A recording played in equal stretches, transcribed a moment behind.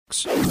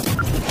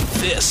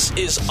This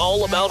is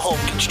All About Home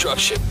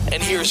Construction.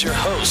 And here's your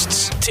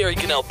hosts, Terry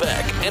Cannell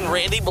Beck and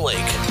Randy Blake.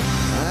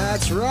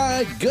 That's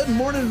right. Good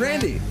morning,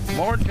 Randy.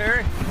 Morning,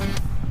 Terry.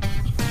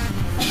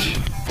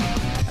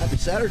 Happy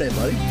Saturday,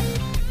 buddy.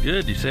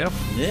 Good, yourself?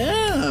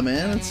 Yeah,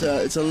 man. It's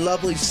a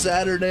lovely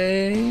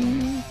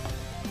Saturday.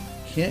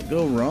 Can't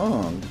go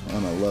wrong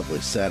on a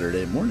lovely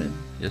Saturday morning.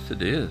 Yes,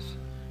 it is.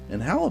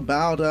 And how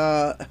about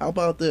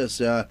this?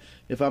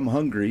 If I'm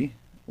hungry,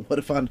 what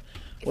if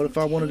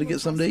I wanted to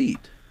get something to eat?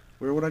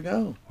 Where would I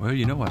go? Well,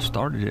 you know, I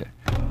started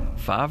at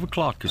 5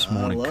 o'clock this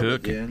morning I love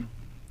cooking, it,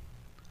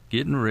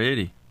 getting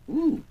ready.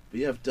 Ooh,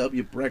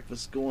 BFW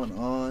breakfast going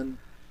on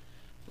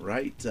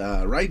right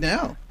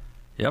now.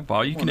 Yep,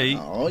 all you can eat.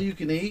 All you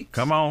can eat.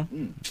 Come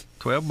on,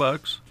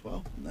 $12.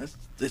 Well,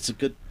 it's a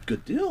good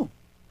deal.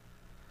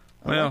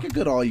 I Well, like a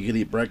good all you can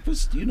eat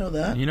breakfast. You know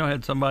that. You know, I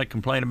had somebody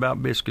complain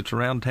about biscuits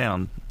around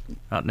town.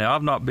 Now,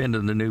 I've not been to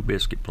the new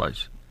biscuit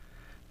place,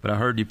 but I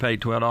heard you pay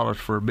 $12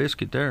 for a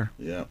biscuit there.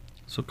 Yeah.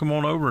 So come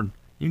on over and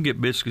you can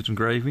get biscuits and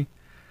gravy,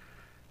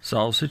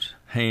 sausage,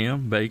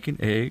 ham, bacon,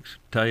 eggs,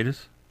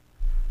 potatoes,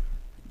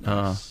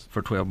 Nice.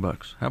 for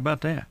 $12. How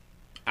about that?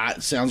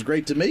 It sounds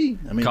great to me.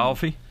 I mean,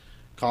 Coffee,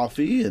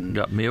 and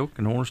got milk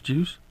and orange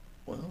juice.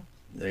 well,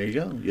 there you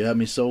go. You have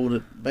me sold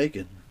at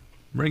bacon.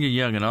 Bring a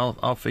young'un.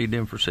 I'll feed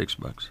them for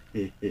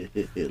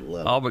 $6.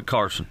 Love All but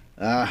Carson.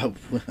 I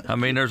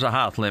mean, there's a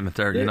height limit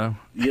there, you know.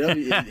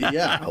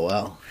 Yeah.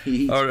 Well,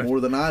 he eats more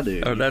than I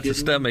do. Oh, that's a kidding me?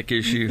 stomach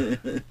issue.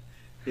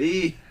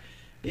 He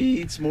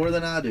eats more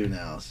than I do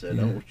now. So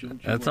don't you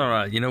That's worry. all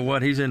right. You know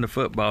what? He's into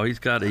football. He's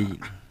got to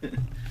eat.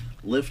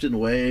 Lifting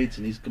weights,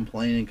 and he's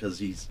complaining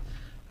because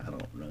I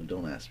don't know.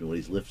 Don't ask me what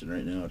he's lifting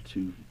right now.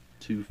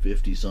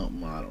 250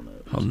 something. I don't know.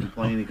 He's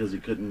complaining because he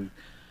couldn't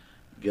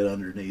get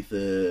underneath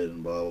it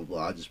and blah blah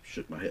blah. I just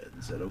shook my head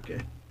and said, "Okay."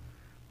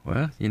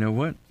 Well, you know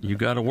what? You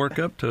got to work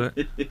up to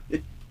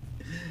it.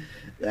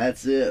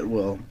 That's it.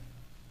 Well,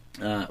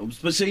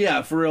 but so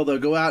yeah, for real though,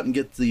 go out and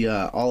get the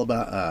all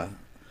about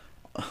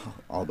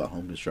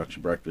home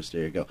construction breakfast.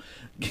 There you go.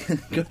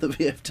 Go to the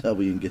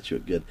VFW and get you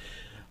a good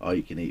all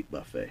you can eat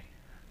buffet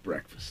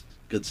breakfast.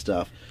 Good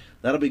stuff.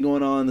 That'll be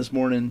going on this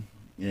morning,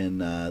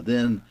 and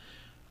then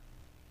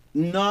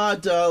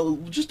not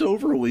just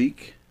over a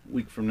week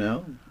from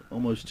now,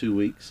 almost 2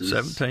 weeks.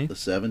 17th. The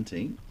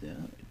 17th. Yeah,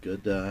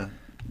 good.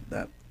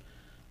 That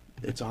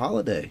it's a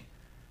holiday.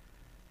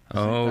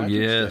 Oh, Patrick's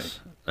yes.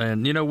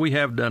 And, you know, we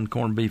have done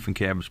corned beef and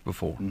cabbage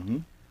before. Mm-hmm.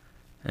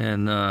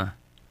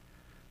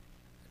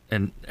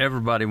 And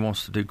everybody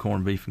wants to do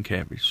corned beef and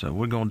cabbage, so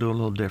we're going to do a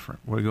little different.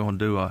 We're going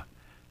to do a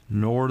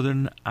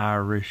Northern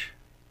Irish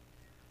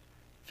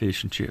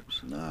fish and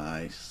chips.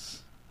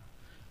 Nice.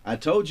 I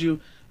told you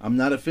I'm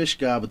not a fish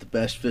guy, but the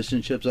best fish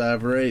and chips I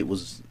ever ate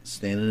was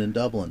standing in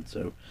Dublin.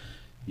 So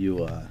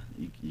you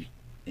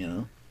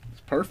know,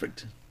 it's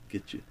perfect.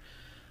 Get you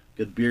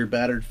good beer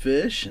battered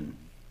fish and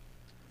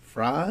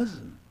fries,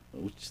 and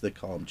which they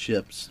call them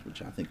chips,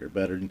 which I think are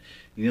better. And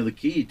you know, the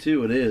key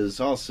to it is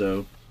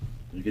also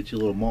you get you a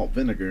little malt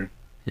vinegar.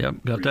 Yep,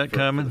 got that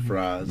coming. For the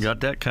fries. Got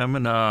that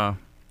coming. I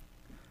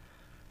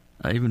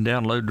even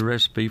downloaded the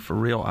recipe for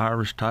real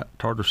Irish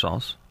tartar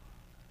sauce.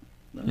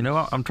 Nice. You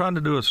know, I'm trying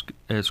to do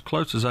as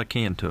close as I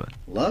can to it.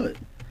 Love it.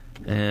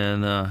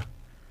 And,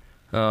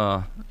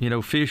 you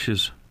know, fish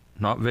is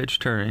not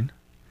vegetarian,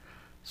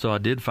 so I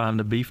did find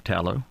the beef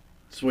tallow.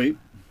 Sweet.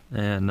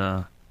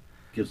 And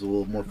Gives a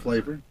little more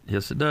flavor.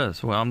 yes, it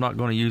does. Well, I'm not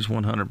going to use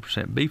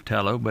 100% beef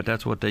tallow, but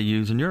that's what they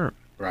use in Europe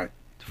Right.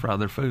 to fry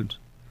their foods.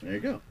 There you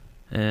go.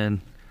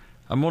 And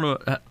I'm going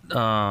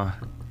to,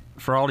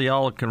 for all of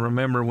y'all that can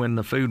remember when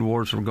the food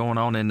wars were going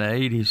on in the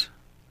 80s,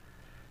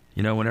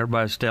 you know, when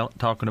everybody's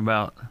talking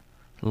about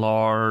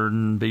lard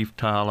and beef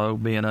tallow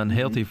being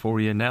unhealthy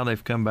for you, and now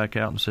they've come back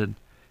out and said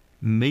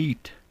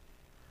meat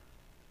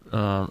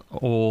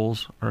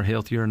oils are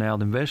healthier now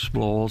than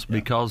vegetable oils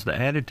because the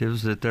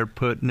additives that they're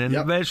putting in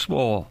the vegetable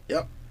oil.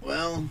 Yep.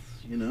 Well,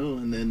 you know,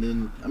 and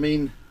then I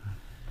mean,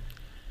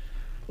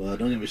 well,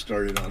 don't get me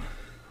started on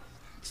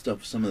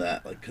stuff. Some of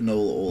that, like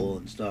canola oil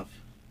and stuff,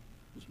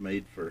 was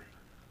made for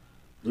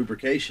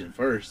lubrication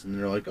first, and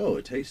they're like, "Oh,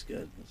 it tastes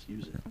good. Let's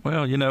use it."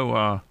 Well, you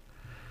know,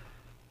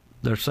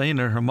 they're saying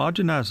they're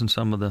homogenizing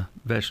some of the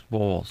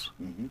vegetable oils,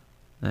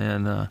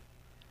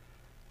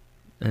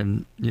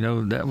 and you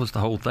know that was the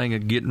whole thing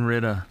of getting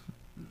rid of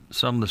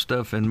some of the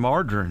stuff in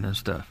margarine and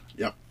stuff.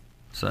 Yep.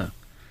 So,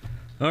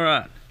 all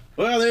right.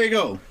 Well, there you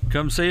go.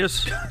 Come see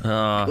us.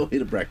 Go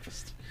eat a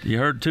breakfast. You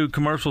heard 2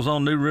 commercials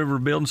on New River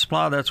Building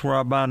Supply. That's where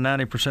I buy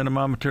 90% of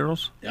my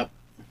materials. Yep.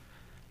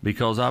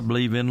 Because I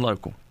believe in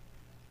local.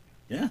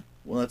 Yeah.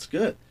 Well, that's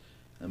good.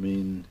 I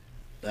mean,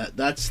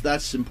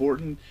 that's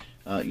important.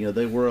 You know,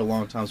 they were a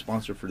long-time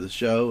sponsor for the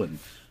show, and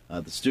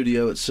the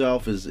studio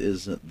itself is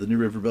the New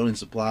River Building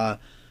Supply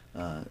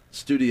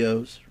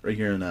Studios right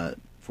here in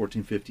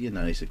 1450 and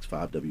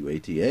 96.5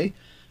 WATA,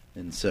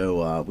 and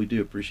so we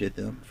do appreciate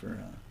them for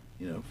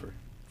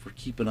for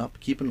keeping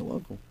it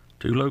local.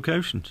 2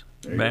 locations,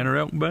 There you Banner,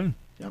 Elk, and Boone.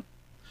 Yep.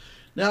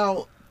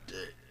 Now,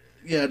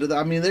 Yeah,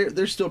 I mean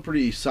they're still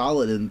pretty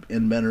solid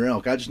in Banner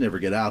Elk. I just never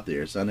get out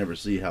there, so I never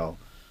see how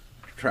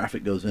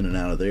traffic goes in and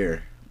out of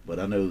there. But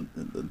I know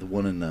the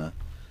one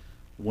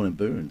in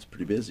Boone's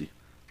pretty busy.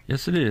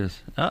 Yes, it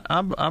is.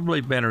 I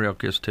believe Banner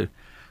Elk is too.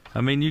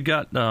 I mean, you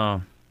got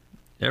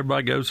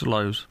everybody goes to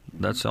Lowe's.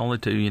 That's the only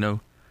two, you know.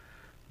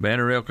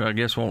 Banner Elk, I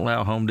guess, won't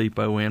allow Home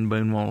Depot in.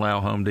 Boone won't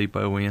allow Home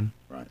Depot in.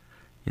 Right.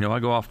 You know, I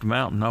go off the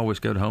mountain. I always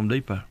go to Home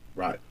Depot.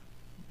 Right.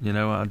 You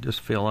know, I just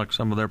feel like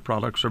some of their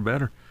products are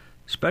better,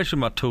 especially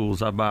my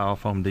tools I buy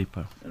off Home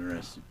Depot.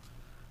 Interesting.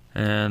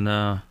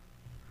 And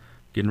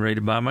getting ready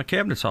to buy my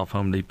cabinets off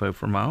Home Depot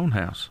for my own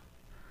house.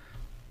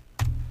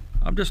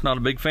 I'm just not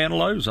a big fan of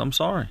Lowe's. I'm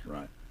sorry.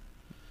 Right.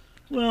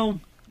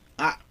 Well,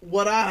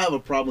 what I have a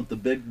problem with the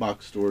big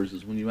box stores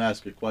is when you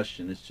ask a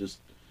question,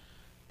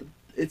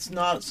 it's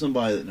not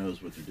somebody that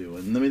knows what they're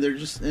doing. I mean, they're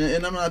just,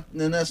 and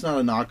that's not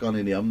a knock on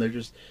any of them.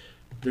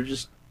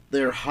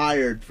 They're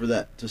hired for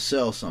that to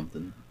sell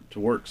something, to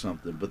work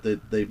something, but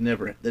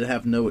they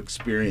have no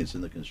experience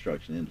in the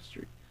construction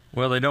industry.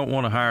 Well, they don't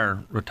want to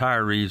hire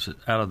retirees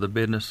out of the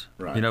business.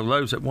 Right. You know,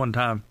 Lowe's at one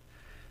time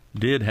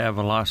did have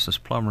a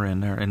licensed plumber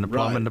in there in the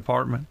plumbing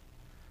department,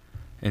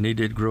 and he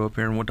did grow up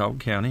here in Watauga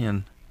County,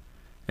 and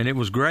it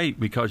was great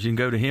because you can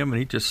go to him and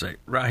he'd just say,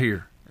 right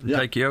here, and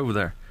take you over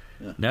there.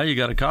 Yeah. Now you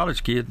got a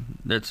college kid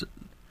that's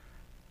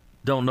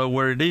don't know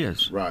where it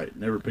is. Right.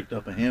 Never picked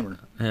up a hammer.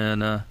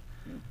 And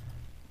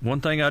one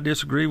thing I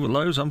disagree with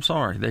Lowe's, I'm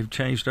sorry, they've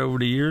changed over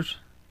the years,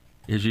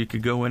 is you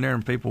could go in there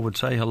and people would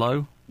say,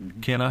 hello,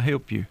 can I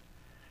help you?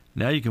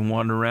 Now you can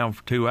wander around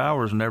for 2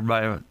 hours and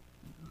everybody would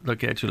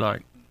look at you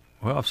like,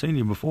 well, I've seen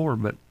you before,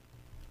 but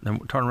then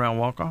turn around and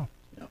walk off.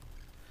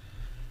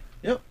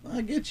 Yep,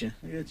 I get you.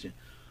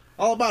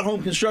 All About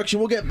Home Construction.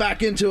 We'll get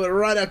back into it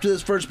right after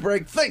this first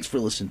break. Thanks for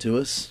listening to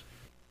us.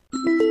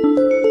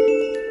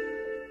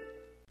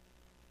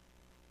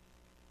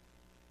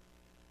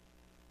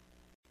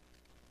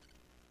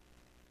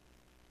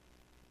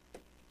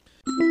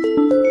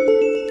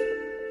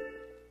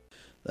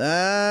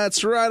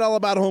 That's right, All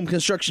About Home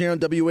Construction here on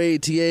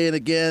WATA. And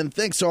again,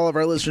 thanks to all of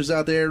our listeners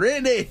out there.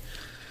 Randy,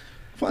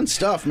 fun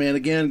stuff, man.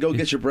 Again, go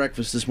get your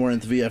breakfast this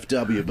morning at the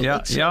VFW.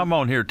 But I'm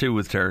on here too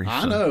with Terry.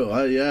 I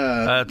know,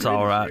 yeah. That's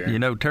all right. Here. You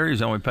know, Terry's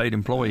the only paid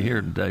employee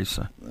here today,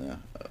 so. Yeah,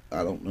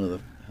 I don't know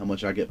how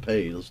much I get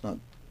paid. Let's not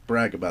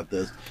brag about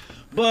this.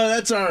 But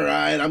that's all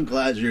right. I'm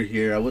glad you're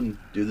here. I wouldn't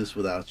do this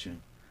without you.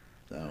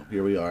 So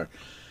here we are.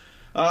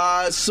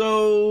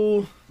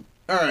 So,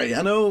 all right.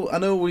 I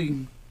know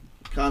we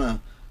kind of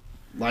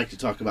like to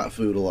talk about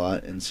food a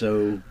lot, and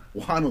so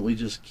why don't we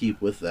just keep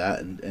with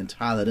that and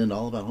tie that into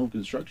All About Home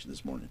Construction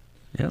this morning?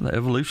 Yeah, the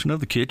evolution of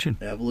the kitchen.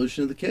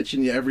 Evolution of the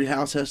kitchen. Yeah, every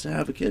house has to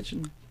have a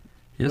kitchen.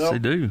 Yes, they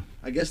do.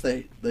 I guess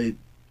they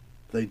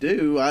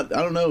do. I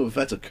don't know if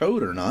that's a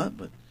code or not,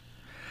 but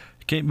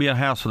it can't be a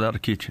house without a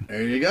kitchen.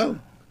 There you go.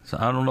 So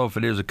I don't know if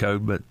it is a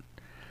code, but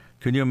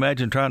can you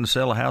imagine trying to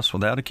sell a house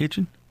without a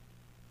kitchen?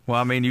 Well,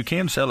 I mean, you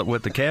can sell it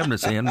with the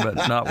cabinets in, but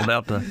not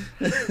without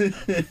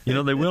the. You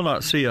know, they will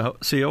not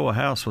CO a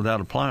house without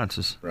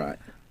appliances. Right.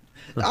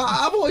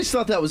 I've always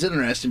thought that was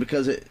interesting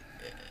because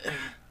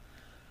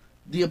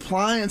the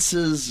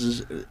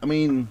appliances. I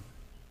mean,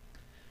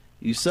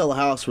 you sell a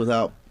house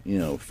without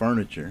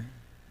furniture,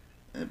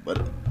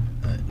 but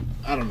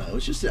I don't know.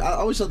 It's just I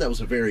always thought that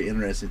was a very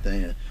interesting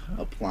thing.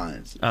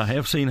 Appliances. I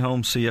have seen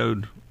homes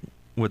CO'd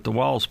with the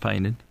walls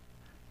painted,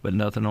 but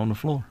nothing on the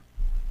floor,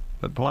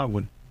 but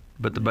plywood.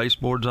 But the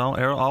baseboards on,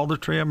 all the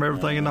trim,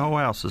 everything in the whole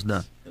house is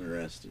done.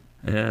 Interesting.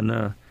 And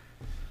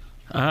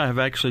I have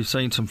actually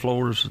seen some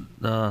floors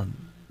that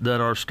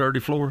are sturdy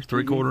floor,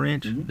 3/4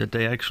 inch, that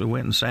they actually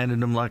went and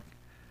sanded them like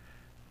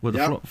with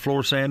a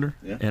floor sander,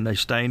 and they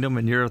stained them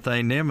and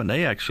urethane them, and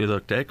they actually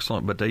looked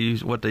excellent. But they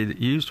used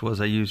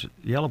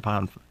yellow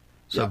pine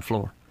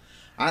subfloor.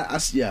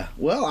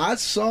 Well, I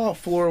saw a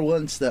floor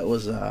once that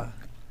was a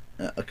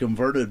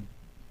converted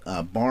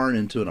barn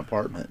into an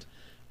apartment.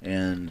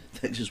 And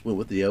they just went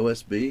with the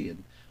OSB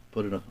and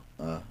put in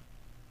a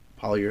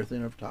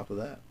polyurethane over top of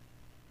that.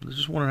 I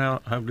just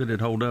wonder how good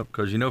it'd hold up,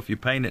 because if you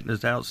paint it and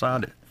it's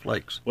outside, it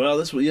flakes. Well,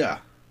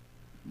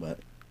 but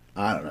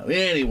I don't know.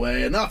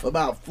 Anyway, enough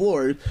about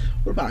floors.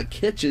 What about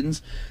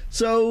kitchens?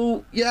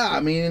 So I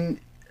mean,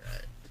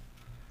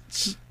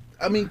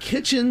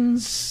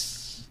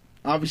 kitchens.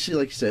 Obviously,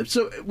 like you said,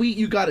 so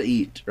you got to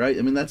eat, right?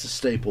 I mean, that's a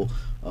staple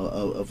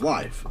of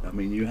life. I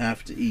mean, you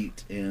have to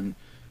eat, and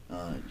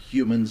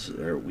humans,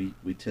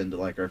 we tend to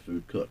like our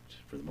food cooked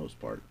for the most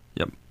part.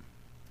 Yep.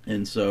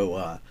 And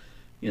so,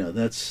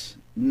 that's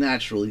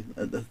naturally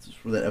that's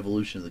where that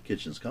evolution of the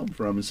kitchens come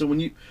from. And so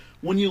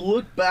when you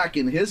look back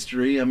in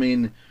history, I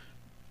mean,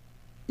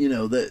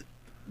 that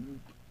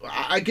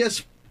I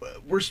guess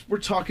we're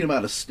talking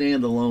about a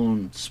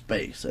standalone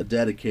space, a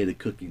dedicated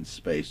cooking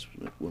space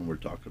when we're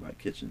talking about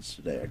kitchens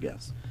today. I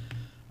guess,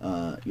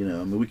 I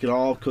mean, we could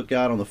all cook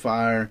out on the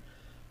fire,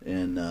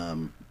 and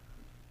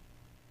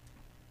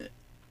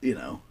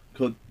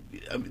cook.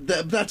 I mean,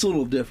 that's a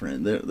little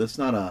different. That's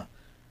not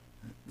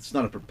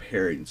a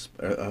preparing,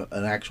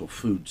 an actual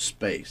food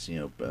space.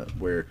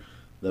 Where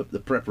the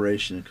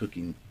preparation and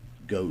cooking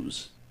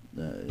goes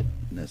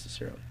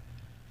necessarily.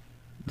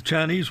 The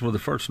Chinese were the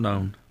first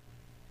known.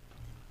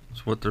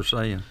 That's what they're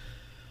saying.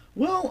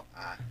 Well,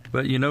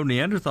 but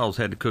Neanderthals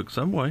had to cook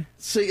some way.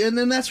 See, and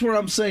then that's where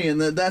I'm saying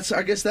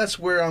I guess that's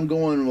where I'm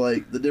going.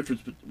 Like the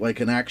difference, like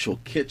an actual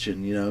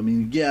kitchen. I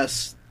mean,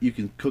 yes, you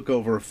can cook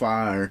over a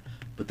fire,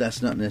 but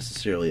that's not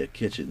necessarily a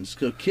kitchen.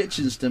 So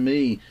kitchens, to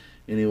me,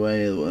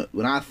 anyway,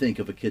 when I think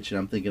of a kitchen,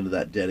 I'm thinking of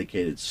that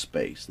dedicated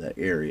space, that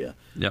area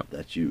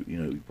that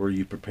where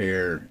you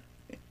prepare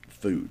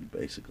food,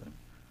 basically.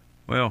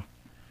 Well,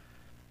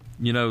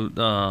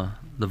 the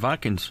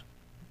Vikings.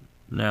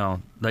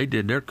 Now, they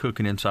did their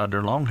cooking inside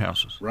their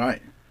longhouses.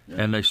 Right. Yeah.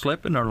 And they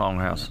slept in their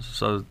longhouses. Yeah.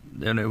 So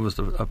then it was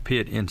a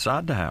pit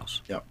inside the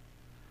house. Yep.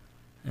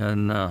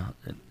 And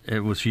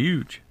it was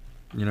huge,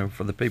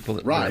 for the people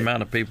the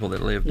amount of people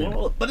that lived in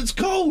it. But it's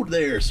cold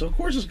there, so of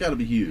course it's got to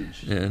be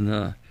huge.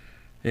 And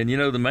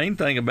the main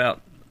thing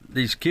about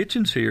these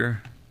kitchens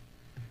here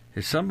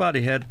is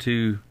somebody had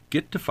to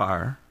get the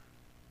fire,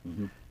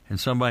 mm-hmm. and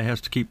somebody has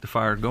to keep the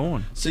fire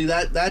going. See,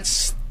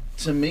 that's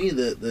to me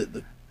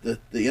the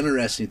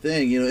interesting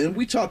thing, and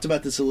we talked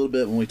about this a little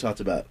bit when we talked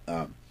about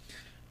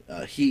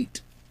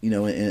heat,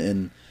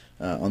 and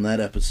on that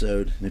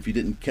episode. And if you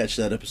didn't catch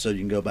that episode, you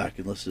can go back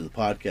and listen to the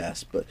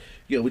podcast. But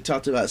we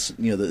talked about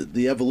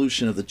the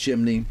evolution of the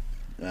chimney,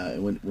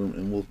 and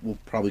we'll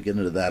probably get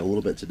into that a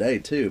little bit today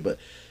too. But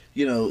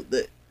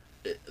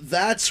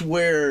that's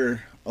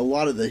where a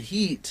lot of the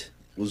heat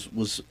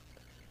was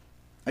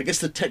I guess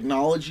the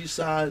technology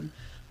side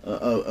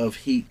of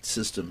heat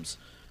systems,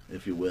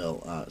 if you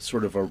will,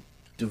 sort of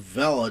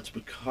developed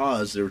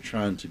because they were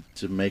trying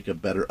to make a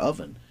better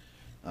oven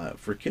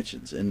for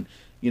kitchens. And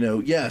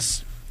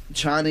yes,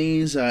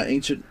 Chinese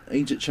ancient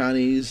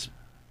Chinese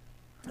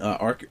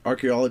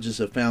archaeologists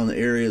have found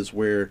areas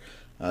where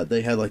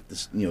they had like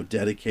this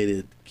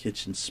dedicated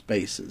kitchen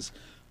spaces.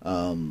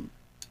 But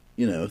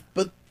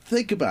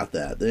think about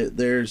that.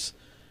 There's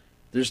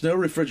no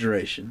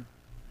refrigeration.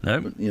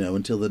 Nope.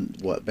 Until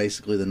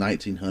basically the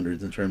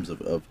 1900s in terms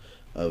of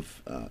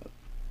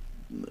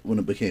when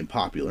it became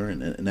popular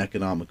and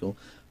economical.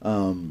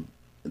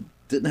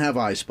 Didn't have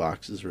ice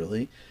boxes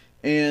really,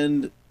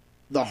 and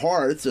the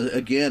hearths,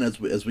 again,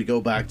 as we go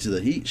back to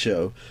the heat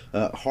show,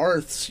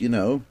 hearths, they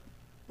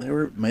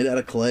were made out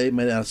of clay,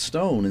 made out of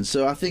stone, and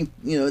so I think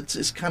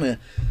it's kind of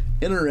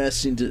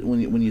interesting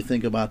when you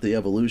think about the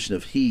evolution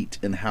of heat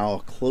and how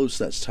close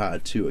that's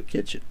tied to a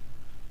kitchen.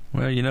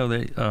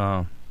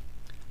 Well,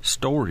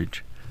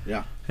 storage.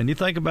 Yeah. And you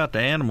think about the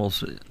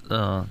animals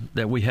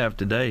that we have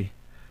today.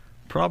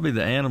 Probably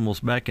the animals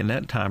back in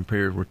that time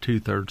period were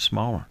 2/3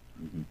 smaller,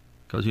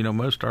 because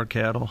most of our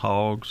cattle,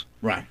 hogs,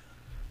 right,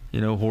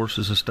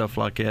 horses and stuff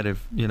like that.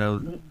 If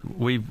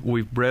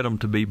we've bred them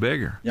to be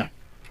bigger. Yeah.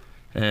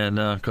 And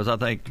because I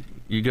think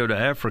you go to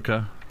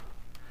Africa,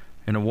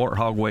 and a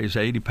warthog weighs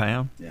 80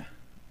 pounds. Yeah.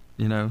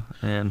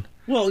 And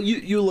well,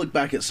 you look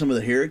back at some of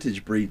the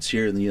heritage breeds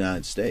here in the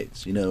United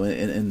States,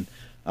 and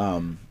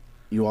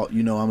you all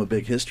I'm a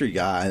big history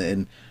guy,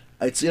 and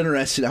it's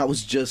interesting. I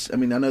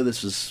know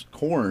this is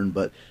corn,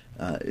 but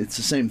it's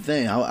the same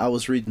thing. I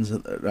was reading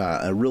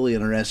a really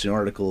interesting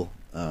article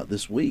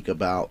this week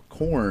about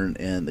corn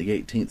and the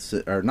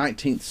 18th or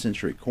 19th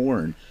century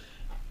corn,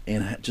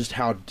 and just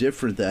how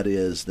different that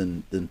is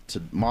than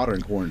to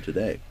modern corn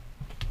today.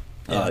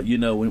 Yeah.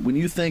 When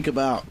you think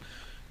about,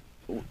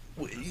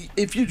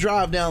 if you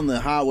drive down the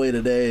highway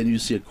today and you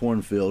see a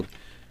cornfield,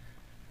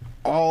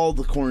 all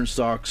the corn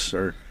stalks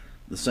are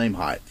the same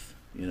height.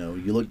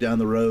 You look down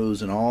the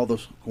rows and all the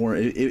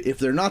corn, if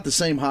they're not the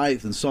same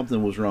height, then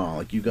something was wrong.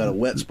 Like you got a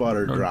wet spot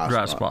or a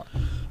dry spot.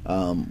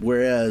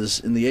 Whereas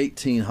in the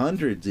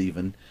 1800s,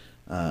 even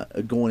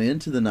going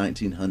into the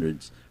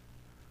 1900s,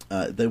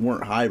 they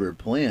weren't hybrid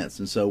plants,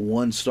 and so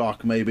one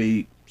stalk may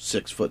be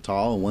 6 foot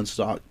tall, and one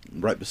stalk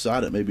right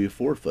beside it may be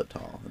 4 foot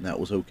tall, and that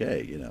was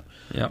okay.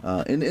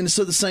 Yeah. And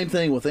so the same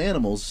thing with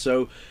animals.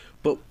 So,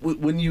 but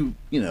when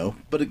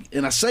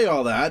and I say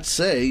all that, I'd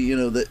say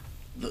that.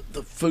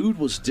 The food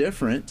was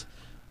different,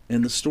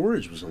 and the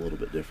storage was a little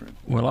bit different.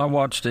 Well, I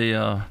watched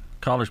a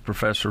college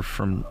professor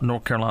from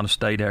North Carolina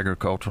State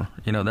Agriculture.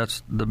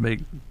 That's the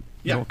big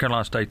North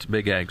Carolina State's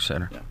big ag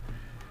center,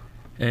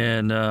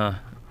 and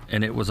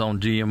it was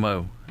on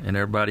GMO, and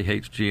everybody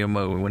hates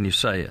GMO when you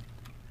say it,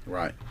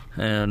 right?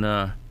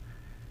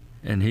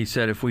 And he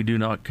said if we do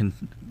not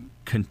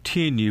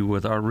continue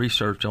with our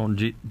research on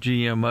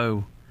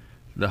GMO,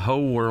 the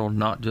whole world,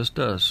 not just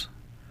us,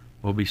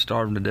 will be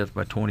starving to death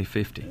by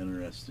 2050.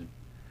 Interesting.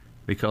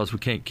 Because we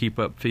can't keep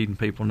up feeding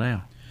people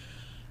now.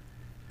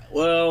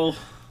 Well,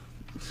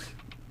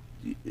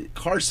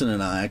 Carson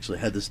and I actually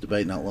had this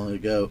debate not long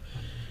ago.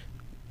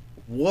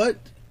 What,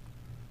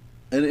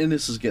 and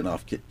this is getting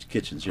off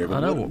kitchens here.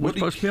 But I know, we're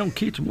supposed to be on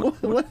kitchen. What?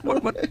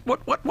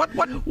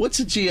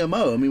 What's a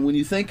GMO? I mean, when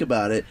you think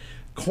about it,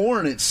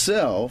 corn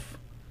itself,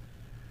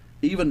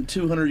 even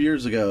 200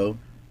 years ago,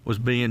 was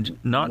being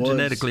not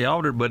genetically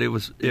altered, but it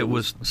was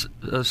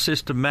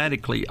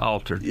systematically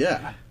altered.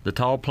 Yeah. The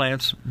tall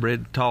plants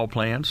bred tall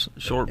plants.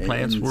 Short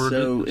plants were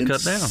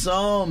cut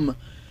down.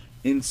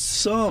 In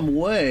some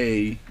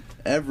way,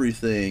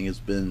 everything has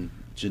been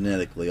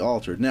genetically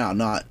altered. Now,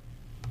 not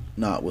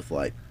with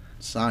like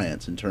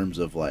science in terms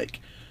of like,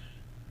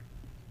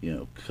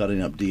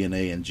 cutting up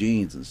DNA and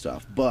genes and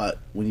stuff. But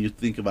when you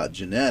think about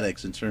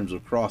genetics in terms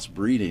of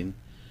crossbreeding,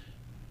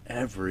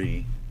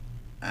 every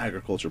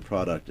agriculture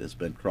product has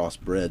been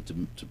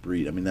crossbred to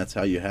breed. I mean, that's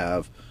how you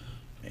have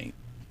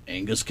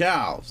Angus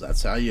cows.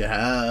 That's how you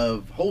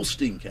have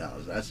Holstein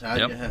cows. That's how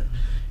you have...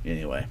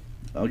 Anyway,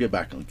 I'll get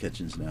back on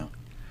kitchens now.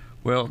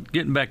 Well,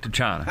 getting back to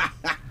China,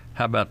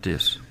 how about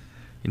this?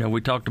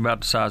 We talked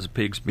about the size of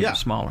pigs being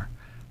smaller.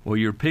 Well,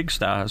 your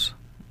pigsties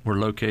were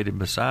located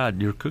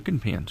beside your cooking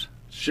pens.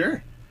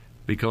 Sure.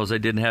 Because they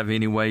didn't have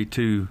any way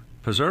to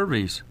preserve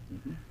these.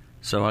 Mm-hmm.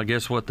 So I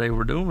guess what they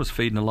were doing was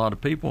feeding a lot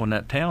of people in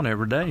that town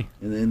every day.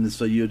 And then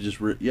so you just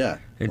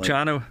in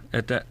China,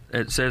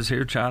 it says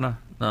here, China,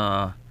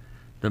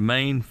 the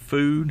main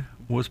food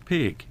was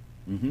pig.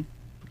 Mm-hmm.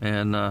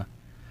 And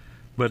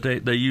but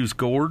they use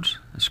gourds,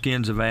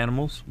 skins of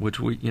animals, which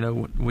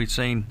we've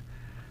seen.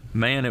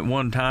 Man at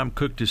one time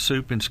cooked his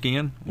soup in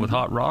skin with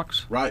hot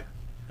rocks. Right.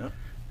 Yep.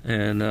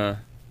 And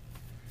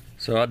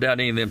so I doubt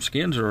any of them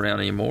skins are around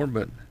anymore,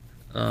 but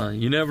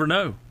you never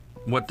know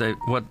what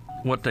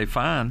they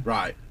find.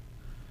 Right.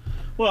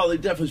 Well, they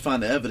definitely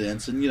find the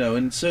evidence,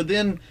 and so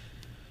then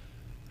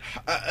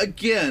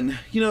again,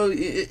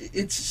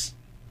 it's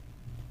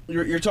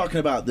you're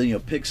talking about the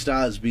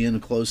pigsties being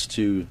close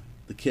to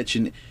the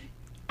kitchen.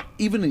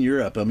 Even in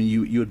Europe, I mean,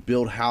 you would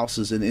build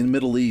houses, and in the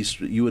Middle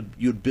East, you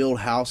would build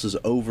houses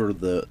over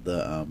the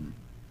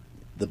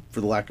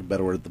for the lack of a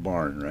better word, the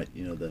barn, right?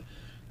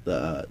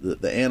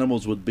 The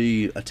animals would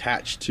be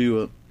attached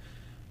to it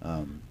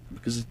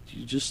because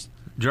you just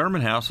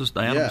German houses,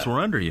 the animals were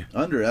under you.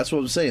 That's what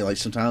I'm saying. Like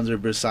sometimes they were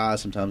beside,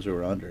 sometimes they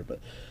were under, but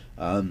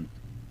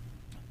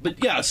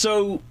yeah.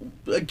 So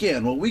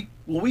again, when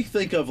we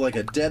think of like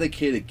a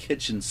dedicated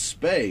kitchen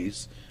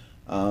space,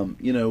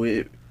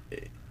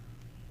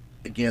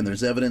 again,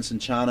 there's evidence in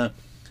China,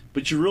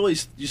 but you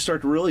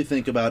start to really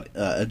think about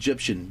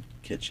Egyptian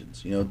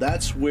kitchens.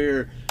 That's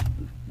where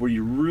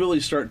you really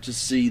start to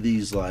see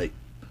these like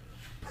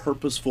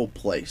purposeful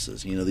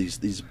places.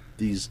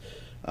 These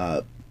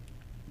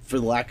for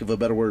the lack of a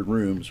better word,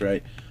 rooms,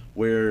 right?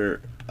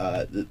 Where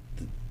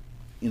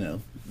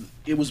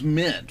it was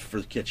meant for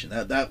the kitchen.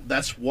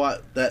 That's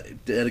what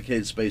that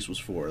dedicated space was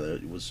for.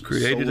 It was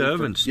created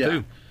ovens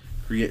too.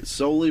 Create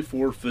solely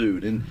for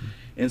food,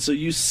 and so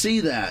you see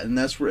that, and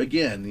that's where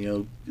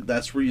again,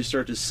 that's where you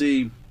start to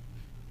see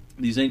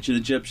these ancient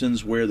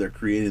Egyptians where they're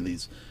creating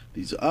these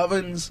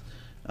ovens,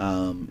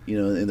 and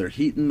they're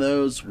heating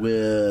those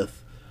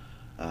with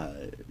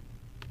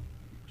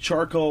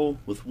charcoal,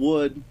 with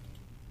wood.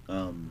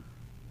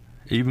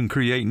 Even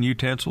creating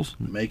utensils,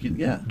 making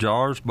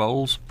jars,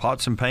 bowls,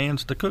 pots, and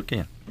pans to cook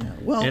in,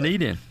 and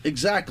eat in.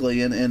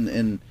 Exactly,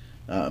 and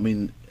I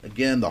mean,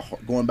 again,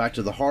 going back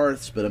to the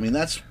hearths, but I mean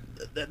that's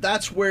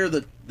where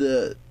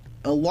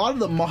a lot of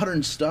the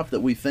modern stuff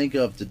that we think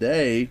of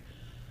today,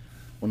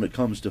 when it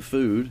comes to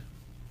food,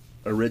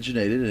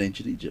 originated in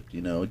ancient Egypt.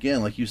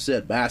 Again, like you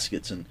said,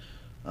 baskets and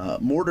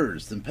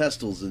mortars and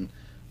pestles, and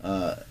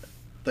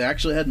they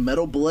actually had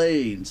metal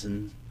blades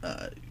and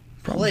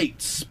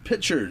plates,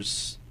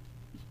 pitchers,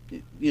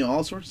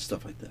 all sorts of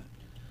stuff like that.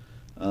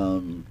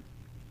 And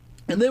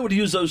they would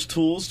use those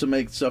tools to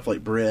make stuff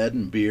like bread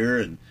and beer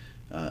and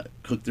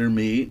cook their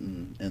meat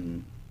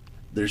and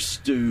their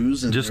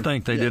stews. And just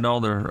think they did all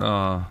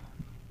their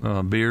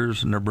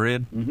beers and their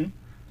bread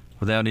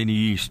without any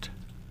yeast.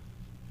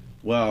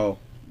 Well,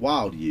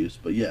 wild yeast,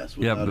 but yes.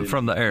 But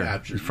from the air.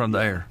 From the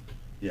air.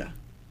 Yeah.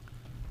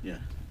 Yeah.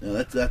 No,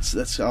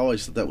 that's I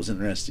always thought that was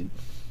interesting.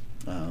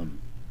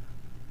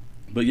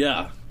 But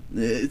yeah,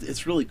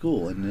 it's really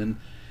cool. And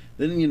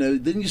then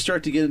you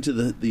start to get into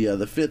the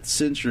 5th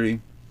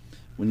century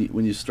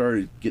when you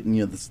started getting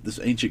this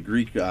ancient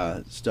Greek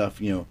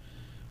stuff.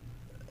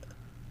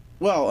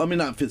 Well, I mean,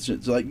 not 5th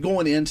century, like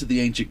going into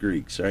the ancient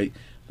Greeks, right?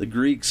 The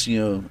Greeks,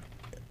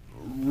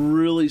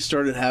 really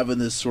started having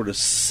this sort of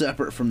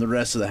separate from the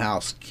rest of the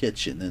house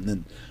kitchen,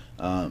 and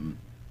then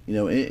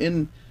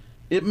and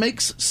it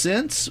makes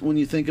sense when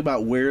you think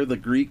about where the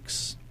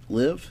Greeks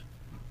live.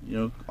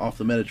 Off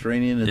the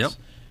Mediterranean.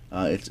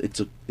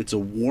 It's a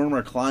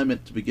warmer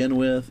climate to begin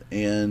with,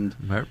 and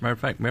matter of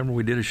fact, remember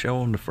we did a show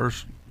on the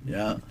first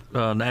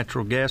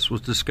natural gas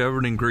was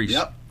discovered in Greece.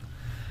 Yep.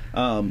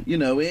 And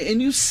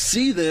you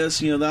see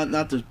this,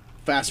 not to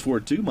fast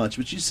forward too much,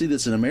 but you see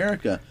this in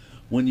America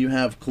when you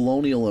have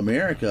colonial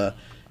America,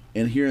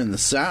 and here in the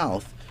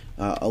South,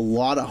 a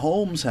lot of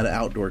homes had an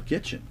outdoor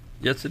kitchen.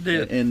 Yes, it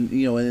did. And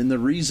the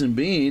reason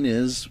being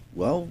is,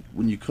 well,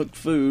 when you cook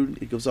food,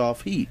 it goes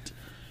off heat.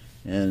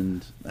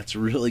 And that's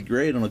really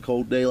great on a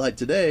cold day like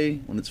today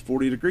when it's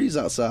 40 degrees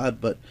outside,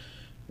 but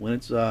when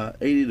it's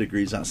 80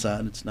 degrees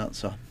outside, it's not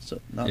so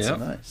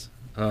nice.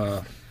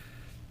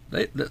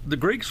 The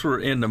Greeks were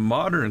into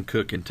modern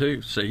cooking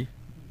too. See,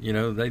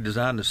 they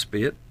designed a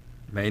spit,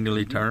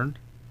 manually turned.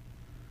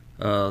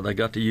 They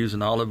got to use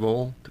an olive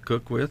oil to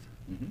cook with,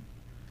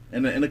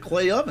 and the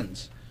clay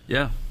ovens.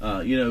 Yeah.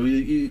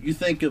 You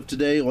think of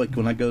today, like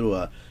when I go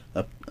to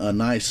a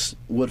nice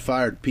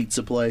wood-fired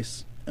pizza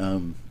place,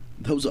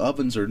 those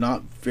ovens are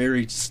not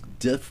very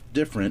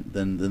different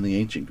than the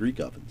ancient Greek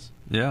ovens.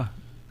 Yeah,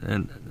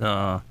 and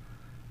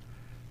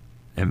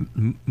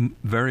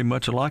very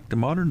much alike the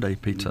modern-day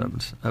pizza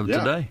ovens of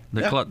today,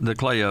 the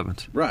clay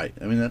ovens. Right.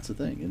 I mean, that's the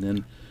thing. And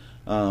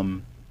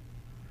then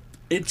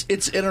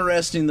it's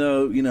interesting,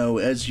 though,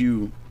 as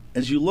you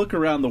look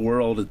around the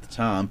world at the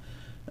time,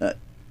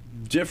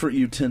 different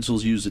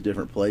utensils used at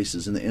different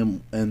places,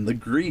 and the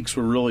Greeks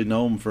were really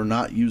known for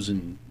not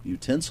using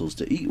utensils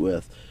to eat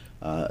with.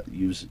 But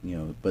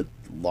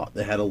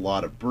they had a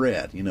lot of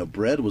bread.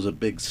 Bread was a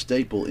big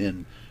staple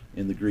in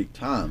the Greek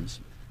times,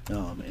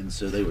 and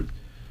so they would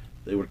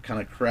kind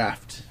of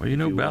craft.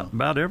 Well,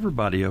 about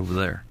everybody over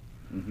there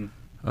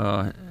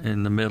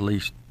in the Middle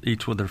East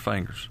eats with their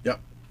fingers.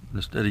 Yep.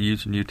 Instead of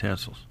using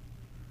utensils,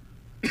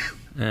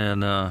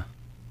 and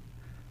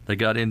they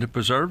got into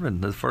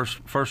preserving. The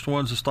first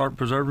ones to start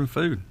preserving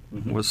food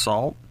with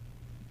salt,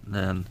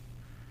 and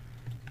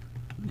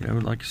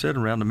like you said,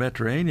 around the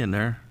Mediterranean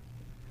there.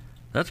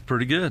 That's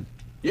pretty good.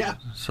 Yeah.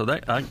 So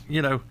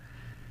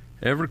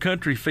every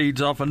country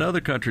feeds off another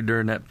country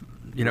during that.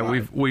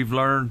 Right. We've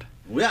learned.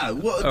 Yeah.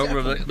 Well,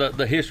 over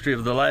the history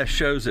of the last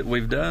shows that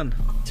we've done.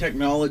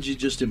 Technology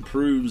just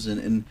improves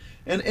and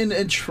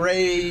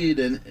trade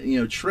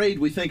and trade.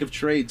 We think of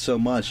trade so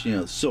much.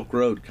 Silk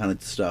Road kind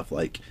of stuff,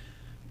 like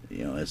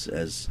as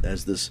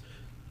this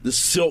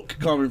silk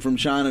coming from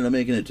China and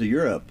making it to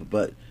Europe,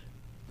 but.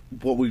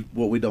 What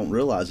we don't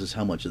realize is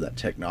how much of that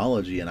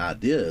technology and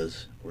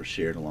ideas were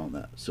shared along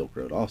that Silk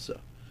Road also,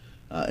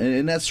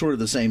 and that's sort of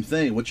the same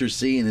thing. What you're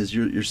seeing is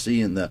you're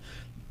seeing the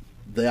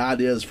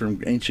ideas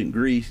from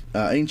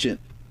ancient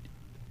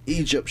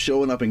Egypt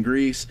showing up in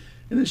Greece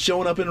and then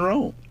showing up in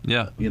Rome.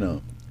 Yeah,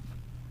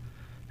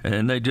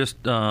 and they just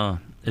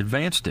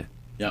advanced it.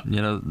 Yeah,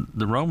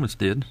 the Romans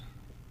did.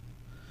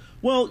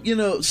 Well,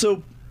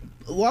 so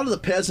a lot of the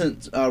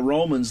peasant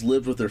Romans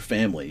lived with their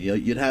family.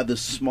 You'd have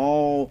this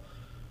small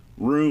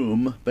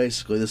room,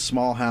 basically this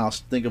small house.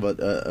 Think of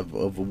a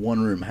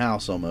one-room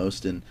house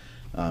almost, and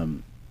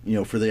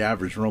for the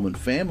average Roman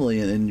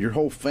family, and your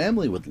whole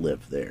family would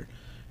live there.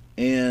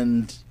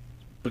 And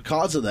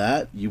because of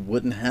that, you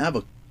wouldn't have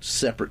a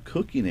separate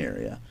cooking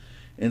area,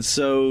 and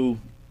so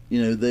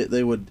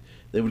they would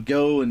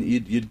go and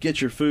you'd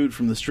get your food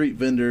from the street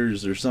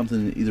vendors or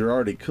something, either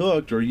already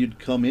cooked, or you'd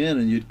come in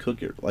and you'd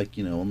cook it like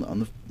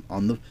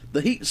on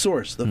the heat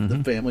source,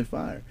 the family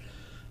fire.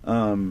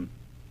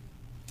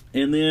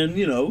 And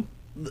then,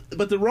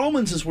 but the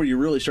Romans is where you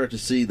really start to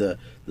see the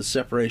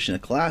separation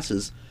of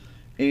classes.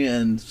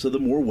 And so the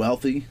more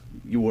wealthy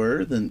you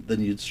were, then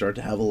you'd start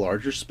to have a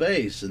larger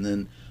space. And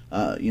then,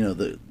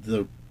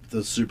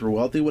 the super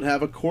wealthy would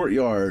have a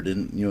courtyard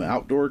and,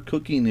 outdoor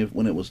cooking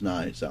when it was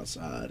nice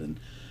outside. And,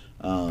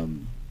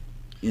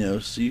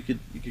 so you could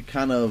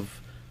kind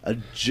of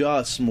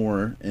adjust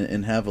more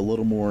and have a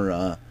little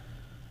more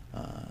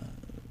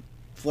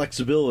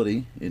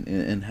flexibility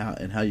in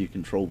how you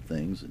controlled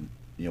things, and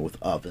with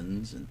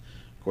ovens. And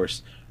of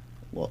course,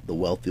 the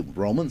wealthy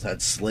Romans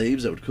had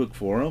slaves that would cook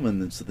for them,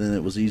 and so then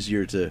it was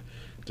easier to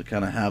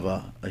kind of have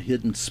a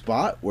hidden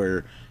spot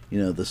where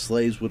the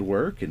slaves would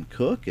work and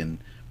cook, and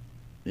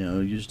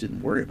you just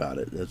didn't worry about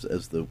it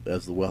as the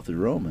wealthy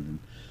Roman.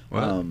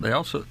 Well,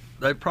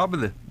 they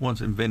probably the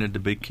ones invented the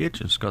big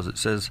kitchens, because it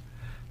says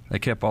they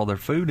kept all their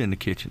food in the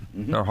kitchen,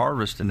 their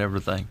harvest and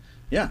everything.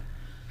 Yeah.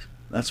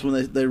 That's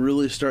when they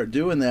really start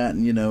doing that,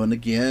 and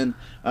again,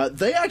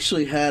 they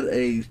actually had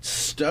a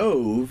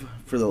stove,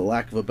 for the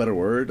lack of a better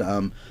word,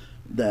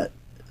 that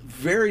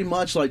very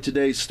much like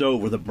today's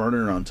stove with a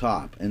burner on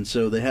top, and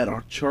so they had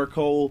a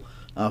charcoal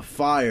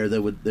fire they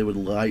would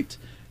light,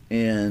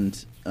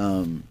 and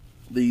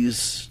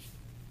these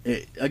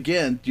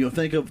again,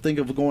 think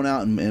of going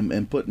out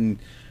and putting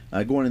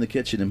going in the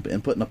kitchen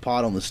and putting a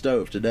pot on the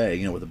stove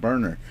today, with a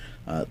burner,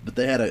 but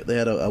they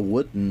had a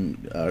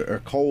wooden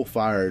or coal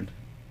fired.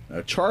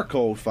 A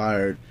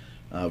charcoal-fired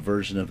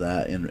version of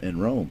that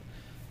in Rome,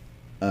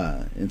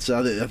 and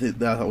so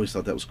I always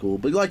thought that was cool.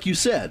 But like you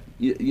said,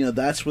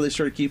 that's where they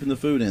started keeping the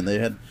food in. They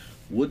had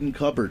wooden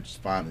cupboards.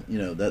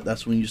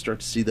 That's when you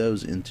start to see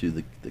those into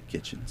the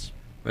kitchens.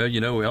 Well,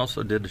 we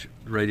also did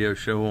a radio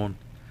show on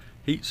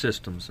heat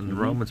systems, and the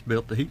Romans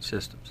built the heat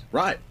systems.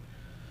 Right.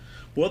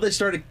 Well, they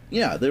started.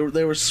 Yeah, they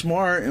were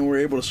smart and were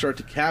able to start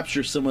to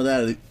capture some of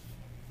that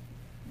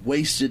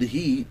wasted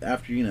heat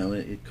after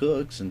it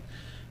cooks and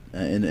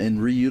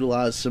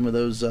reutilize some of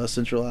those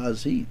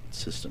centralized heat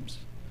systems.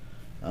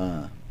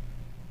 I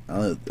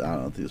don't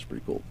think it's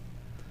pretty cool.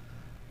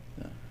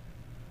 Yeah.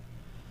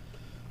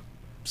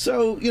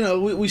 So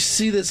we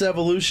see this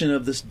evolution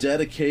of this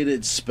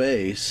dedicated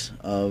space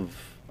of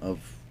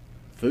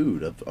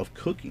food, of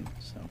cooking.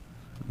 So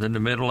then the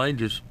Middle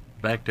Ages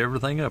backed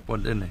everything up,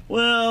 didn't they?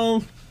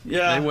 Well,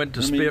 yeah. They went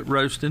to spit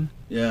roasting.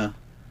 Yeah.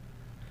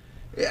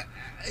 Yeah.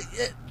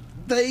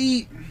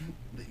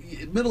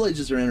 Middle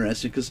Ages are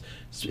interesting because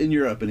in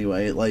Europe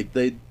anyway, like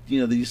they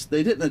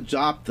didn't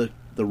adopt the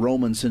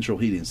Roman central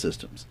heating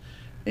systems,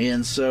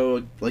 and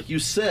so like you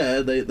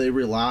said, they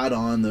relied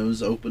on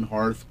those open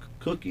hearth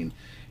cooking,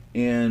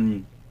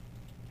 and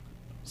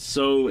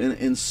so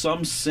in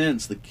some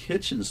sense the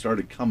kitchen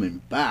started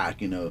coming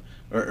back,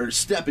 or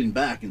stepping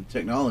back in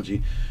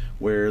technology,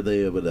 where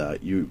they would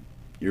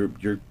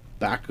you're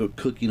back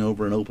cooking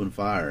over an open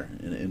fire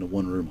in a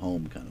one room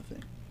home kind of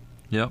thing.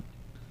 Yep,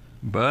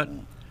 but.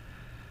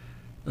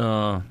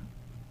 The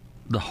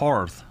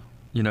hearth,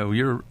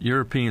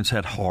 Europeans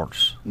had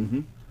hearths,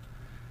 mm-hmm.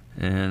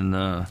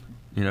 and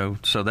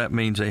so that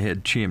means they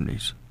had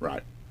chimneys,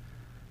 right?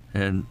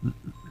 And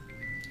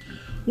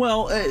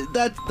well,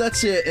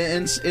 that's it,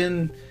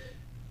 and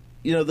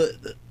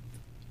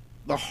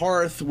the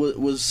hearth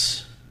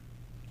was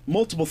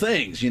multiple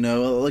things.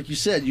 Like you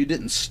said, you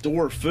didn't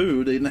store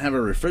food; they didn't have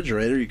a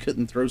refrigerator. You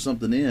couldn't throw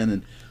something in,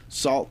 and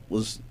salt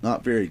was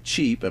not very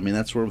cheap. I mean,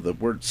 that's where the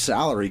word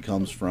salary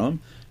comes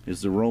from.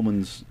 Is the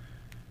Romans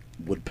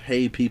would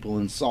pay people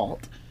in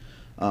salt,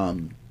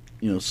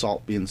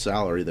 salt being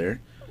salary there, in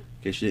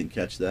case you didn't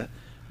catch that.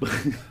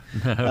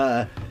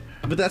 But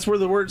that's where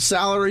the word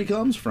salary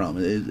comes from.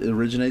 It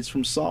originates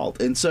from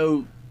salt. And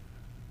so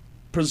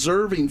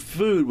preserving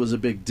food was a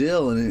big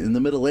deal. And in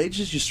the Middle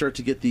Ages, you start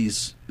to get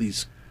these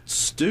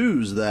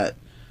stews that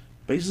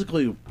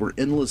basically were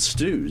endless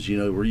stews,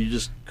 where you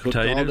just cooked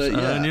potatoes,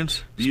 all day.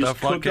 Onions, you stuff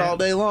just cooked like that. all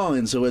day long.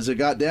 And so as it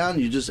got down,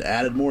 you just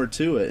added more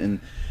to it. And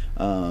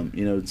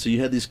so you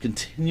had these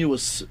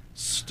continuous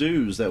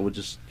stews that would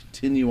just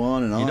continue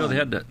on and on. They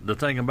had the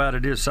thing about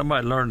it is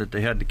somebody learned that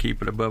they had to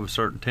keep it above a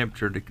certain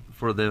temperature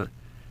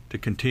to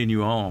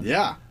continue on.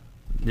 Yeah.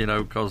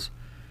 Because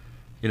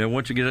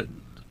once you get it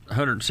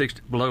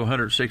below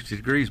 160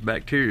 degrees,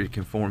 bacteria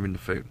can form in the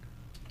food.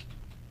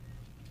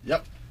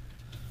 Yep.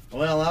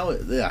 Well,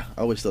 I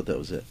always thought that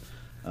was it.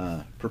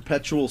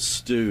 Perpetual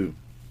stew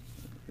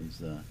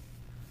is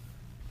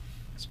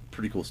it's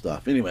pretty cool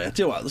stuff. Anyway, I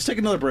tell you what, let's take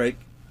another break.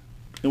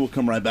 And we'll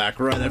come right back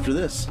right after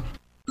this.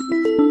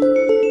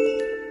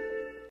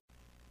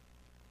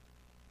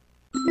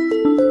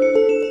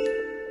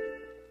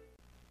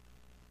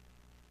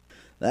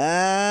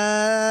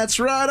 That's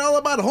right, all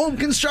about home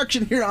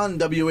construction here on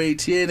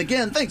WATA. And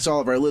again, thanks to all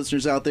of our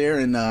listeners out there.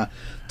 And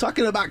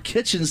talking about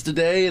kitchens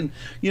today. And,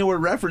 we're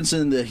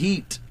referencing the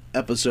heat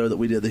episode that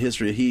we did, the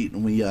history of heat,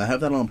 and we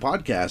have that on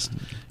podcast.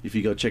 If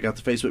you go check out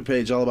the Facebook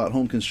page, all about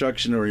home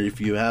construction, or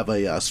if you have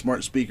a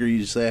smart speaker,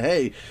 you just say,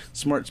 hey,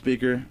 smart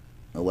speaker,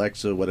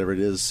 Alexa, whatever it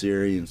is,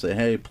 Siri, and say,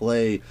 hey,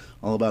 play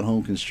all about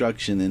home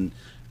construction, and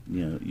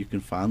you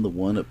can find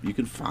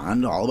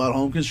all about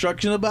home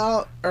construction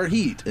about our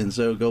heat, and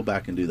so go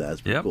back and do that.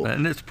 It's pretty cool.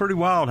 And it's pretty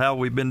wild how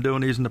we've been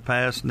doing these in the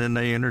past, and then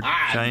they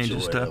interchange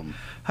and stuff.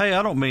 Hey,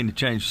 I don't mean to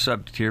change the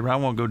subject here, but I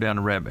want to go down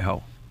the rabbit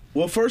hole.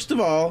 Well, first of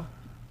all,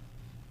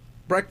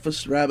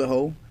 breakfast rabbit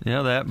hole.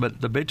 Yeah,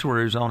 but the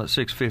obituaries on at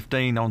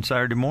 6:15 on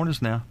Saturday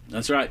mornings now.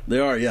 That's right, they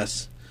are.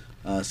 Yes.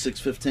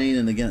 6:15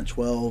 and again at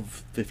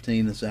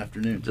 12:15 this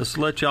afternoon. Just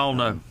to let y'all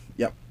know.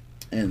 Yep.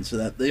 And so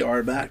that they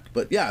are back.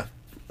 But yeah,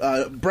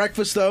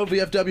 breakfast though,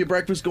 VFW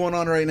breakfast going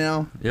on right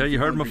now. Yeah, you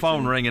heard my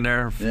phone ringing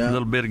there a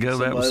little bit ago.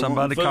 That was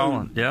somebody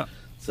calling. Yeah.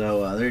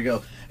 So there you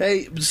go.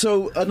 Hey,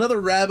 so another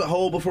rabbit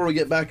hole before we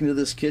get back into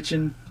this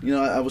kitchen.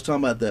 I was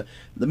talking about the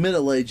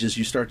Middle Ages.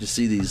 You start to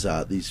see these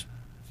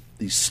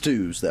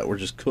stews that were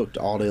just cooked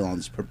all day long.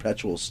 These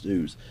perpetual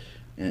stews,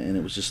 and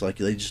it was just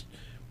like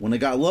when they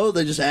got low,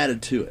 they just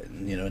added to it.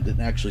 And, it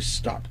didn't actually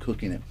stop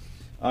cooking it.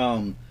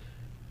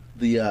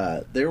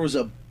 There was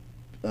a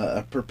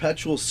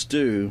perpetual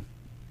stew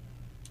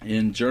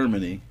in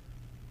Germany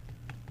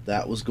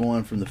that was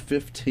going from the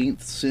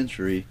 15th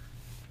century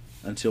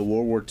until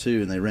World War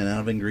II, and they ran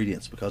out of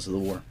ingredients because of the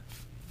war.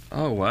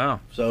 Oh, wow.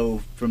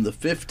 So from the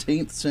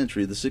 15th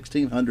century, the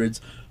 1600s,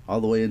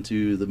 all the way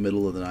into the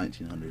middle of the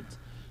 1900s.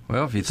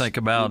 Well, if you think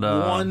about...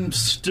 one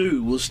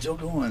stew was still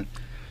going.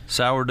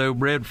 Sourdough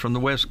bread from the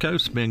West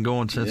Coast has been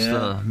going since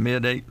the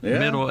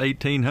middle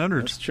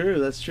 1800s.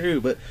 That's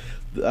true. But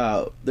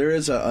there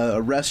is a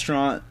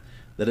restaurant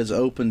that has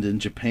opened in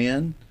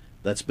Japan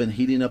that's been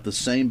heating up the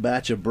same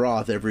batch of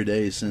broth every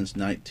day since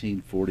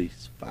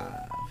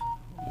 1945.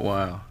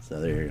 Wow. So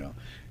there you go.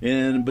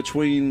 And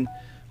between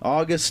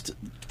August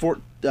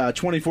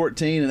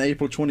 2014 and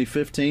April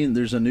 2015,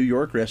 there's a New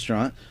York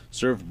restaurant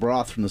served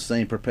broth from the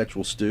same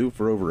perpetual stew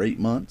for over 8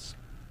 months.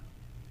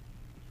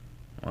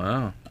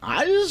 Wow.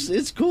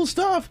 It's cool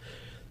stuff.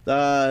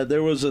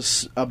 There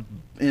was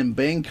in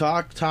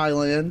Bangkok,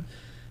 Thailand,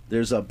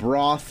 there's a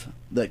broth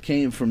that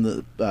came from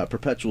the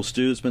perpetual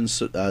stew. It's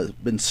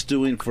been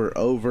stewing for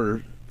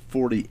over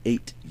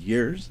 48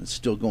 years. It's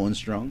still going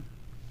strong.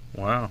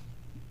 Wow.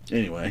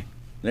 Anyway,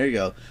 there you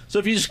go. So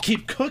if you just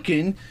keep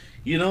cooking,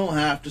 you don't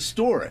have to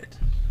store it.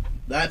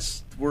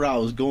 That's where I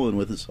was going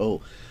with this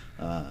whole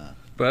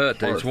but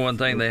there's one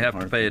thing they have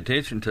to pay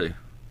attention to.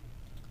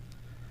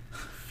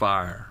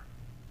 Fire.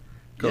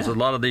 because a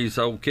lot of these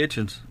old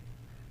kitchens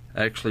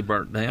actually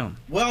burnt down.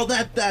 Well,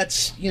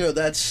 that's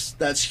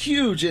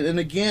huge, and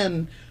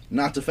again,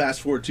 not to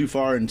fast forward too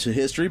far into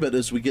history, but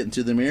as we get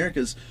into the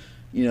Americas,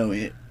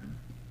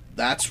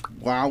 that's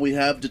why we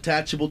have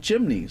detachable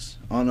chimneys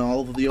on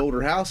all of the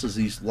older houses,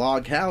 these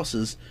log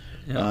houses.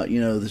 Yeah.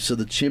 So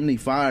the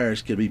chimneys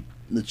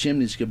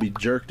could be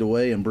jerked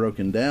away and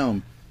broken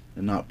down,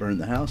 and not burn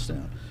the house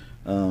down.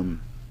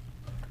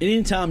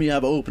 Anytime you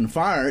have open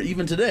fire,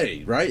 even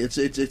today, right?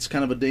 It's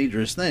kind of a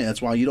dangerous thing.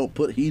 That's why you don't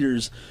put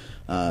heaters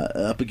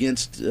up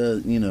against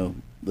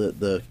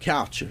the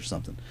couch or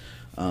something.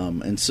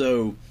 And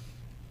so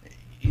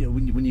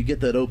when you get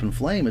that open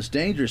flame, it's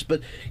dangerous.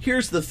 But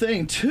here's the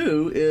thing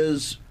too: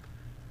 is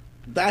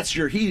that's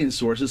your heating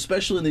source,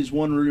 especially in these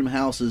one-room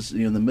houses.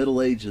 In the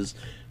Middle Ages,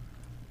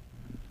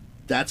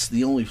 that's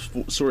the only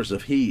source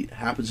of heat.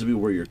 Happens to be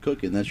where you're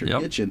cooking. That's your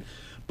kitchen.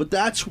 But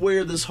that's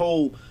where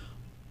the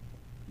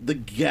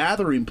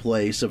gathering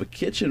place of a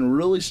kitchen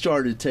really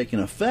started taking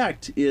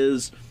effect.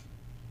 Is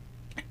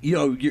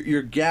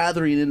you're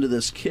gathering into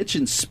this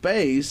kitchen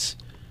space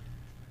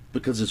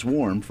because it's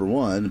warm for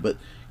one, but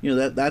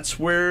that's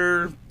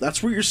where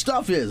your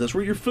stuff is. That's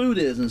where your food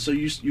is, and so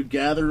you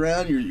gather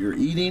around. You're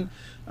eating,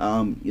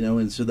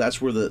 and so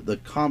that's where the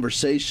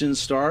conversations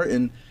start,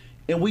 and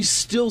we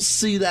still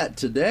see that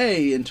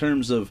today in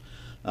terms of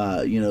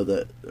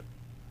the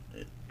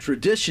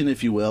tradition,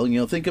 if you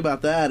will. Think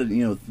about that,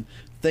 and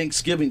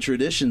Thanksgiving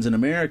traditions in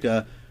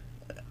America.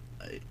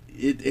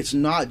 It's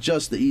not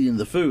just the eating of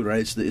the food, right?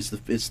 It's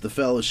the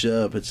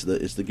fellowship. It's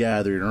the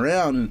gathering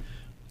around, and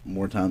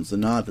more times than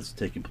not, that's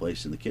taking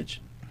place in the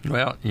kitchen.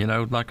 Well,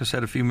 like I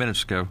said a few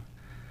minutes ago,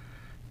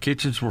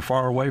 kitchens were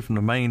far away from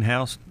the main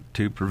house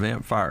to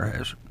prevent fire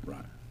hazard.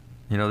 Right.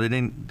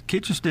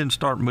 Kitchens didn't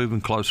start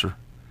moving closer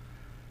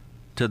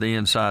to the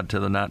inside till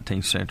the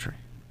 19th century.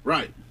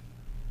 Right.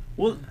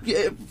 Well,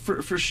 yeah,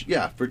 for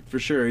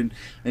sure, and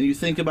you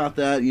think about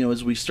that,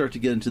 as we start to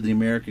get into the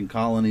American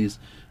colonies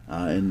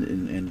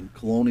and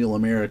colonial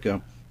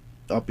America,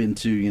 up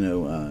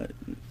into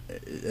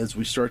as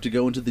we start to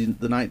go into the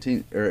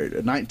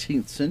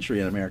 19th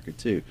century in America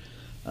too.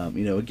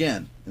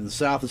 Again, in the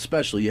South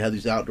especially, you had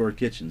these outdoor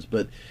kitchens,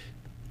 but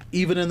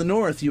even in the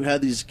North, you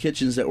had these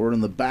kitchens that were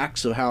in the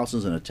backs of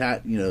houses and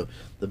the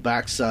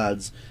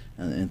backsides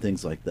and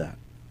things like that.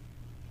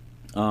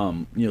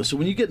 So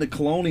when you get into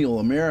colonial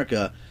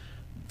America,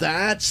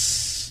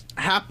 that's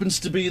happens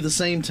to be the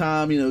same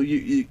time.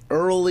 You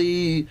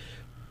early,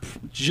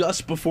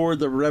 just before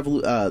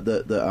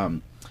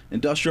the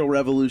Industrial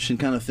Revolution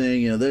kind of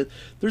thing.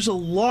 There's a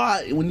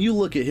lot. When you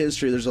look at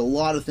history, there's a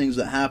lot of things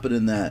that happen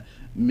in that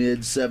mid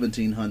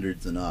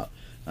 1700s and up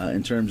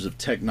in terms of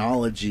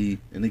technology,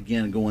 and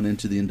again going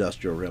into the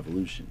Industrial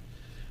Revolution.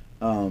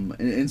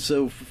 And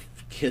so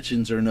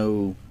kitchens are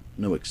no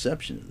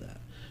exception to that.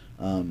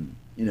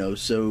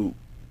 So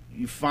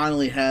you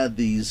finally had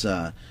these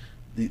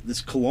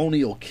this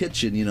colonial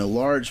kitchen,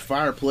 large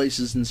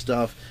fireplaces and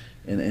stuff,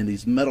 and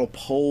these metal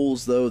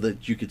poles though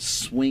that you could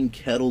swing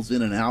kettles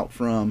in and out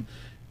from,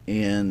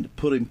 and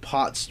putting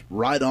pots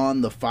right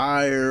on the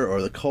fire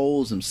or the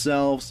coals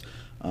themselves.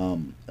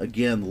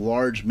 Again,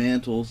 large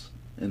mantles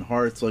and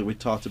hearths like we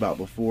talked about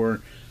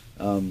before,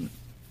 and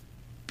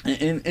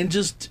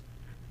just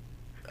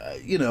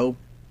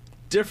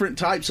different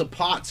types of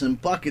pots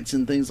and buckets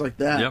and things like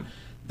that. Yep.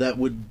 That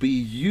would be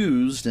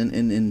used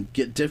and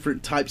get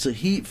different types of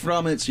heat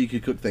from it, so you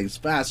could cook things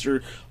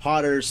faster,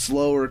 hotter,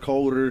 slower,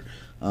 colder,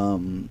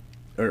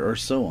 or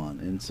so on.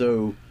 And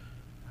so,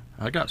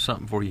 I got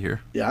something for you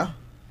here. Yeah,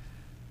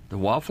 the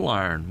waffle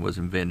iron was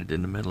invented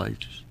in the Middle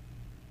Ages.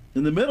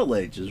 In the Middle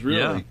Ages, really?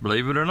 Yeah,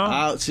 believe it or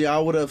not. I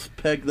would have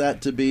pegged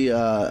that to be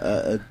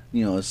a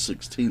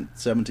 16th,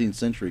 17th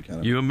century kind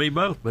of. You and me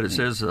both. But it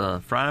says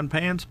frying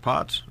pans,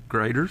 pots,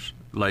 graters,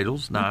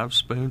 ladles, knives,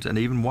 spoons, and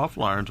even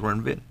waffle irons were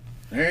invented.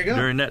 There you go.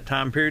 During that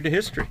time period of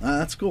history.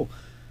 That's cool.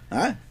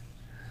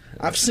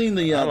 I've seen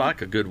the. I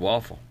like a good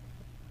waffle.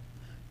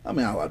 I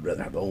mean, I'd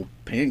rather have the old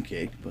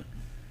pancake, but.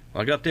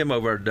 I got them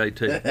over today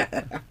too.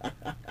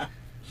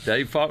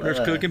 Dave Faulkner's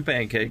cooking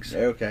pancakes.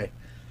 Okay.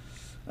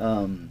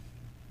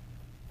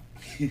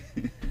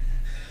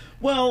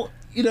 Well,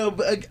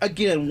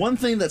 again, one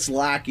thing that's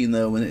lacking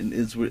though,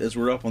 as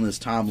we're up on this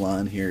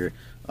timeline here,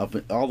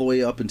 all the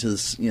way up into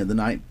this, the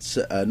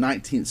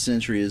 19th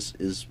century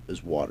is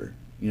water.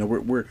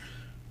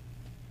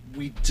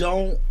 We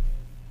don't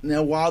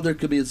now. While there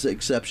could be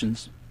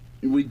exceptions,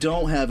 we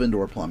don't have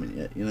indoor plumbing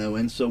yet.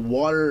 And so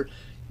water,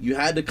 you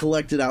had to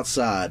collect it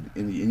outside,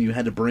 and you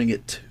had to bring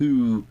it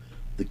to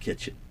the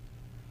kitchen.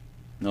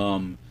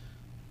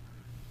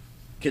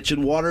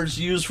 Kitchen water is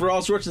used for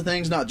all sorts of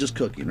things, not just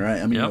cooking,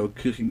 right? I mean,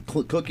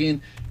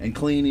 cooking and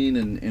cleaning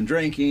and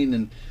drinking,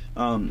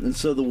 and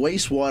so the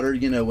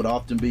wastewater, would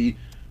often be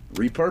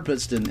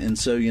repurposed, and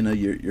so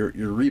you're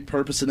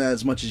repurposing that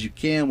as much as you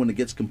can. When it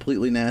gets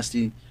completely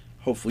nasty,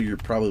 hopefully you're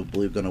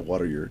probably going to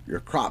water your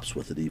crops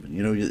with it.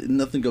 Even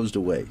nothing goes to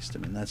waste. I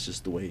mean, that's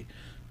just the way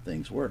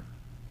things work.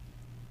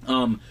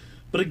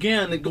 But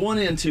again, going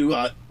into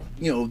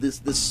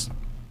this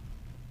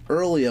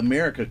early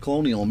America,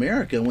 colonial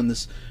America, when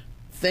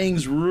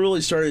things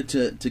really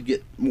started to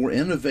get more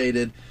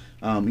innovated.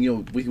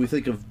 We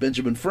think of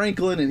Benjamin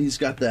Franklin, and he's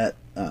got that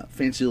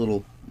fancy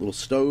little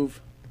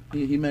stove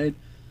he made.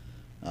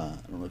 I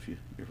don't know if you're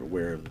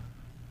aware of the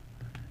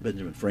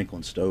Benjamin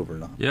Franklin stove or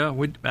not. Yeah,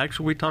 we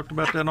talked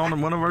about that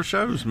on one of our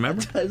shows.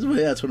 Remember?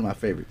 Yeah, it's one of my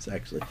favorites,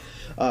 actually.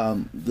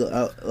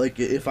 Like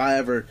if I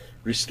ever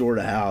restored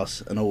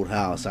an old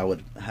house, I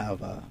would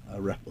have a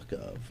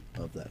replica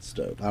of that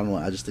stove. I don't know.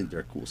 I just think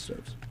they're cool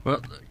stoves.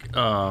 Well,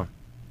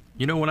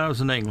 when I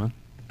was in England,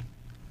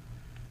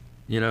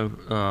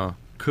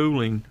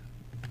 cooling,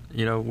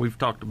 we've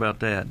talked about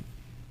that,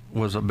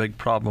 was a big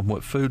problem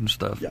with food and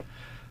stuff. Yep.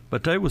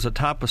 But there was a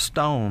type of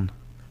stone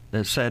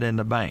that sat in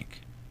the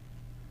bank.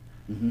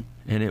 Mm-hmm.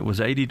 And it was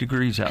 80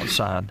 degrees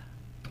outside.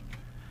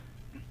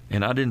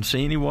 And I didn't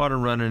see any water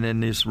running in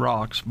these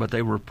rocks, but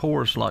they were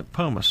porous like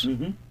pumice.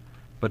 Mm-hmm.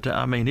 But,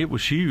 it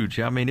was huge.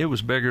 It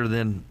was bigger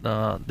than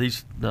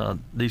these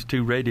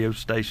two radio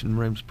station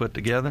rooms put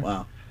together.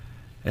 Wow.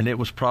 And it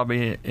was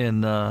probably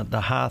in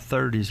the high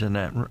 30s in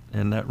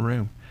that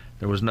room.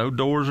 There was no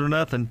doors or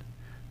nothing.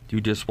 You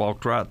just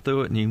walked right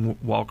through it, and you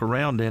walk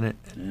around in it.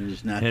 And it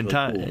was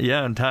naturally cool.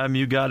 Yeah, and time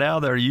you got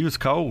out there, you was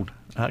cold.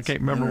 I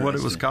can't remember what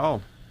it was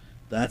called.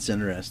 That's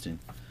interesting.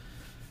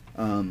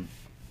 Benjamin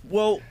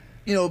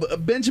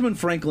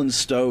Franklin's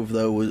stove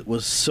though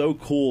was so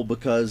cool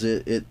because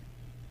it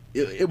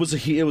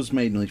was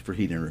mainly for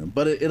heating a room,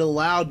 but it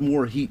allowed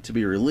more heat to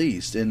be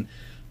released. And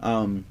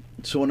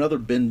so another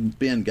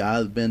Ben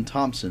guy, Ben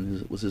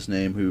Thompson was his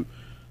name, who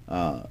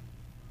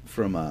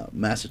from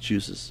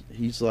Massachusetts.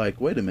 He's like,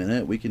 wait a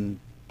minute, we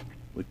can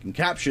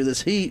capture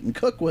this heat and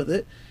cook with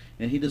it,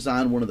 and he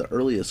designed one of the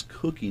earliest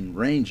cooking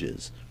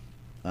ranges.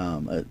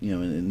 And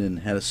then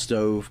had a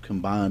stove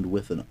combined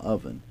with an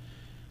oven,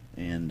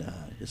 and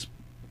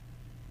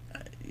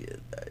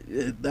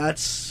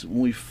that's when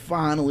we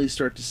finally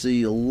start to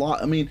see a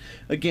lot.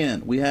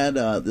 Again, we had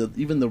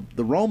even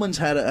the Romans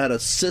had a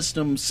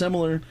system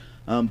similar,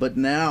 but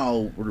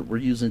now we're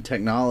using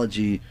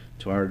technology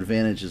to our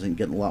advantages and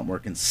getting a lot more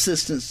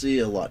consistency,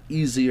 a lot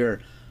easier,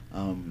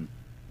 and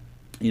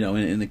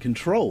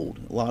controlled,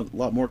 a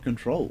lot more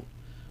controlled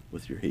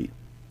with your heat.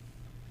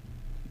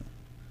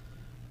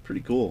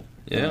 Pretty cool.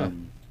 Yeah.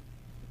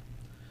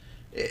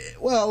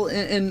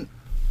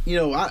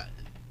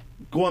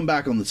 Going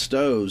back on the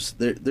stoves,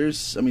 there's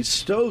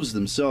stoves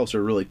themselves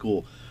are really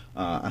cool.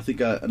 I think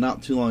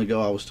not too long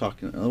ago I was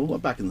talking,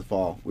 back in the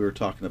fall, we were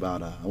talking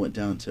about, I went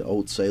down to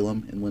Old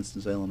Salem in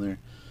Winston-Salem there,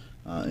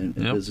 and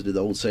visited the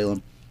Old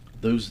Salem.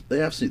 They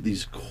have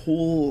these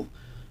cool,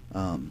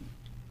 I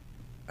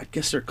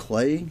guess they're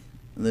clay,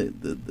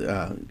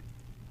 the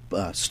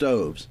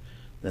stoves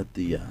that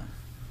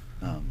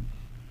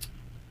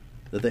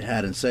that they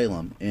had in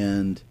Salem,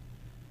 and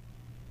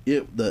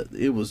it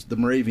was the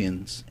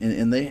Moravians,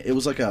 and it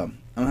was like I don't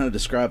know how to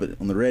describe it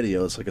on the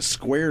radio. It's like a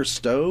square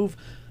stove,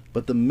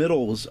 but the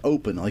middle was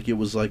open, like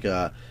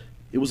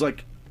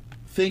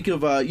think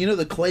of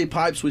the clay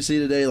pipes we see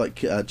today,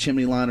 like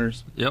chimney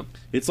liners. Yep.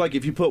 It's like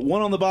if you put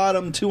one on the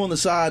bottom, two on the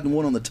side, and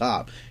one on the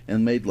top,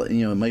 and made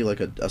like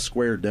a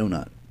square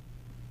donut.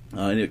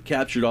 And it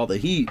captured all the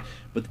heat,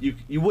 but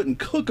you wouldn't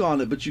cook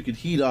on it, but you could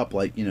heat up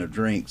like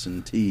drinks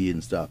and tea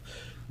and stuff.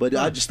 But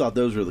I just thought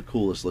those were the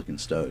coolest looking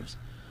stoves.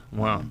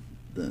 Wow.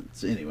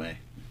 Anyway.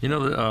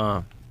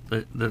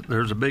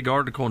 There's a big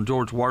article in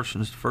George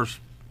Washington's first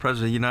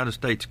president of the United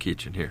States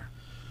kitchen here.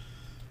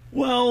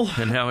 Well.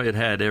 And how it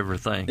had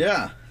everything.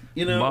 Yeah.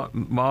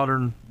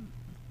 Modern,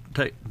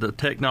 the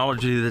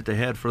technology that they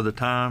had for the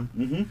time.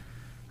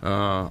 Mm-hmm.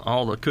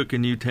 All the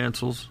cooking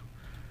utensils.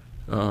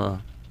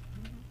 The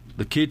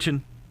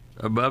kitchen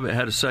above it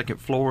had a second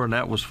floor, and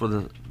that was for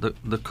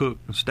the cook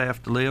and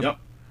staff to live. Yep.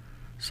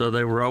 So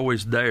they were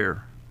always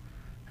there,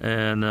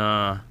 and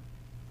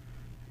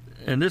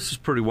this is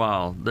pretty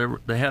wild.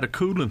 They had a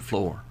cooling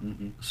floor,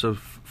 mm-hmm. so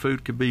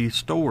food could be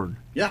stored.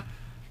 Yeah,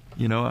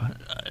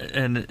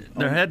 and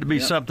there had to be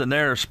something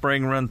there, a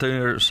spring run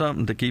through or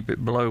something to keep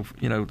it below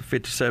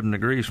 57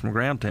 degrees from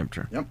ground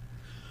temperature. Yep.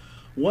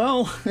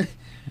 Well,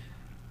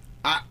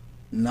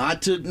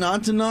 not to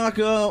knock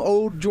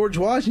old George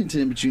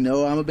Washington, but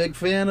I'm a big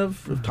fan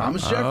of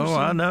Thomas Jefferson. Oh,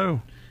 I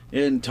know.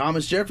 And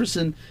Thomas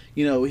Jefferson,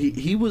 he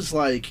was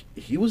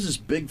this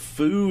big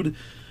food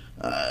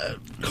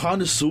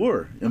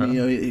connoisseur.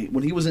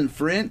 When he was in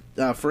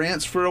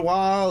France for a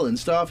while and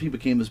stuff, he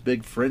became this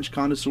big French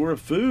connoisseur of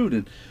food.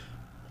 And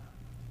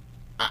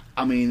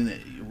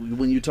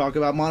when you talk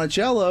about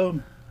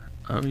Monticello,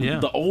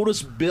 the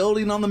oldest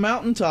building on the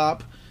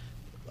mountaintop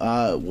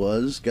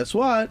was, guess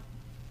what?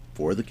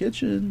 For the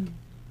kitchen.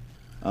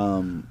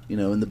 In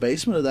the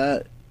basement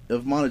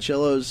of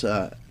Monticello's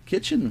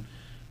kitchen.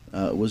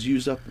 Was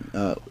used up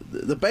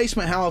the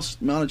basement house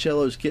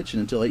Monticello's kitchen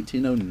until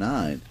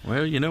 1809.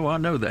 Well, I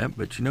know that,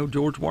 but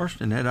George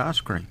Washington had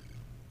ice cream.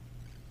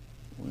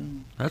 Well,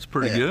 that's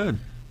pretty good.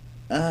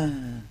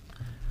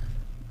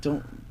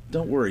 Don't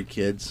worry,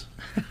 kids.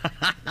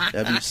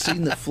 Have you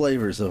seen the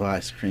flavors of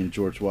ice cream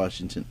George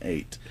Washington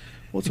ate?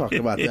 We'll talk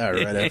about that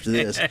right after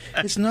this.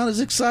 It's not as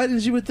exciting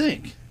as you would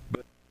think.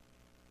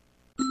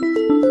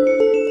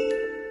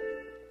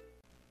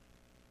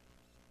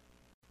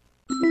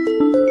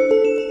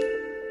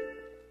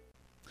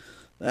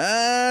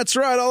 That's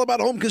right, all about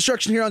home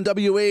construction here on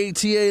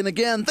WATA. And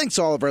again, thanks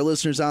to all of our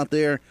listeners out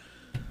there.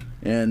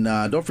 And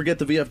don't forget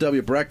the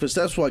VFW breakfast.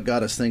 That's what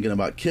got us thinking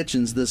about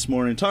kitchens this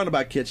morning, talking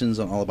about kitchens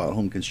and all about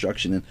home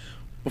construction. And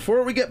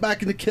before we get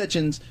back into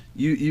kitchens,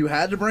 you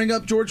had to bring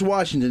up George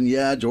Washington.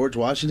 Yeah, George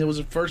Washington was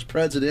the first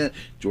president.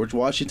 George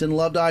Washington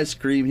loved ice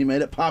cream. He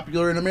made it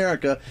popular in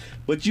America.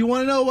 But you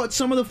want to know what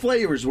some of the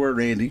flavors were,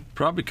 Randy?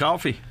 Probably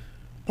coffee.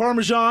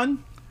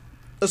 Parmesan,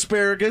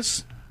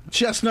 asparagus,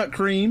 chestnut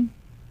cream.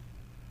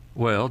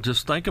 Well,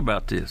 just think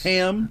about this.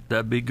 Ham.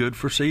 That'd be good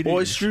for seeding.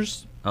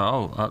 Oysters.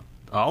 Oh,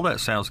 all that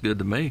sounds good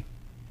to me.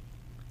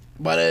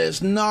 But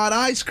it's not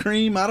ice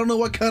cream. I don't know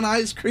what kind of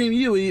ice cream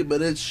you eat,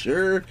 but it's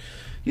sure...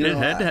 It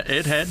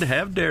had to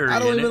have dairy in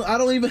it. I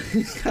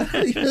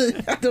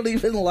don't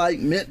even like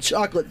mint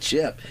chocolate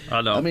chip.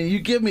 I know. I mean, you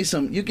give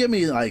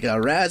me like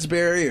a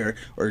raspberry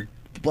or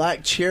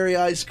black cherry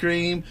ice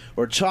cream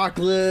or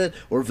chocolate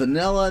or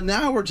vanilla.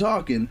 Now we're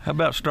talking. How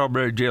about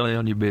strawberry jelly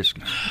on your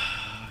biscuits?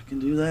 I can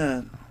do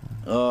that.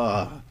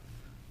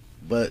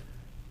 But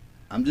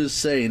I'm just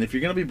saying, if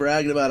you're going to be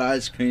bragging about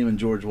ice cream and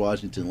George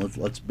Washington,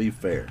 let's be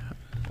fair.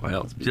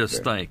 Well,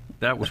 just think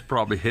that was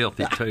probably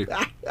healthy too.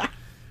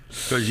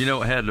 Because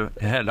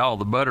it had all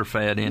the butter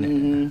fat in it.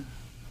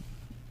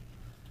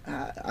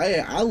 Mm-hmm.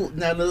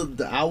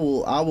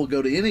 I will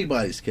go to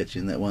anybody's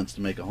kitchen that wants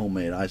to make a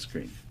homemade ice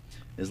cream,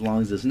 as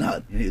long as it's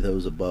not any of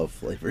those above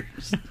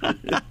flavors.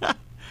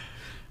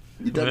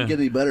 It doesn't get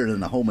any better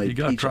than a homemade. You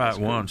got to try ice it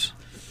cream. once.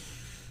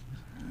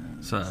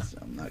 So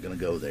I'm not going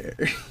to go there.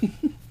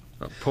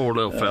 A poor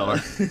little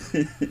fella,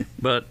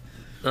 but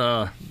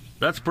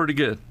that's pretty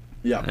good.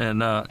 Yeah,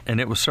 and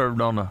it was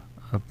served on a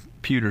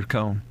pewter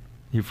cone.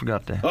 You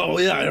forgot that. Oh,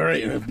 yeah,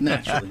 right.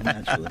 Naturally.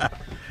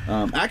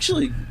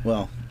 Actually,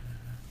 well,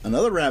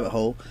 another rabbit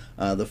hole.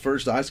 The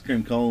first ice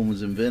cream cone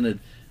was invented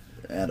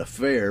at a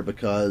fair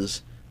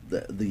because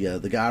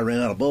the guy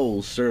ran out of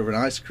bowls serving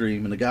ice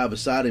cream, and the guy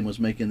beside him was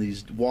making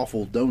these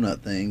waffle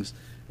donut things,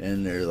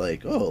 and they're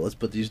like, oh, let's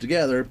put these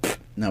together.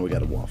 Now we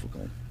got a waffle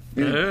cone.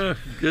 Yeah,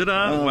 good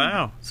eye.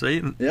 Wow.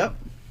 See? Yep.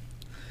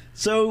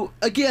 So,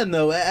 again,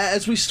 though,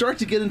 as we start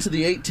to get into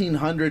the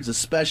 1800s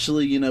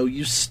especially,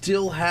 you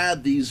still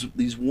had these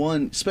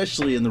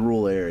especially in the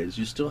rural areas,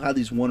 you still had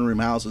these one-room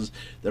houses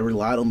that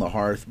relied on the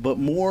hearth. But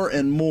more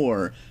and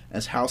more,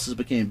 as houses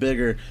became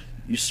bigger,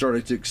 you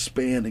started to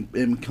expand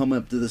and come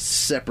up to the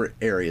separate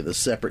area, the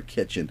separate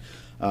kitchen.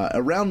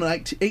 Around the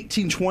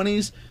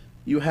 1820s,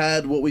 you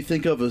had what we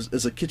think of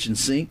as a kitchen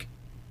sink.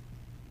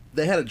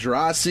 They had a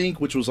dry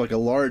sink, which was like a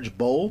large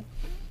bowl.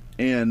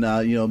 And,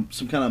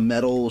 some kind of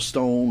metal,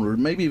 stone, or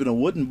maybe even a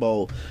wooden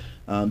bowl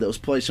that was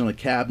placed on a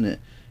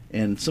cabinet.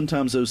 And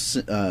sometimes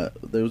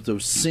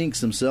those sinks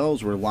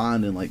themselves were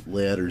lined in, like,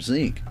 lead or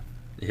zinc.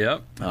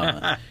 Yep.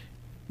 The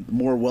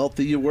more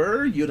wealthy you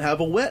were, you'd have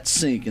a wet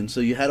sink. And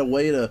so you had a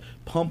way to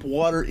pump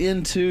water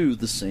into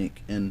the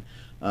sink. And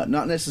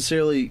not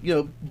necessarily,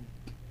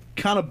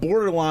 kind of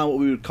borderline what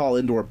we would call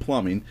indoor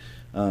plumbing.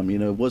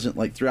 It wasn't,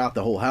 like, throughout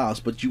the whole house.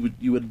 But you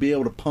would be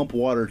able to pump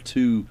water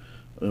to...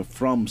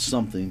 from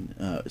something,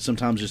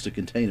 sometimes just a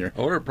container.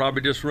 Or it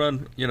probably just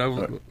run,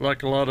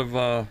 like a lot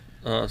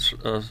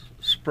of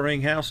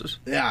spring houses.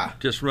 Yeah.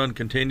 Just run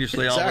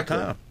continuously all the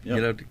time,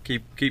 yep. To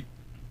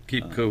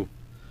keep cool.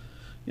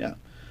 Yeah.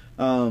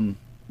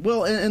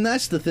 Well, and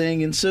that's the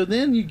thing. And so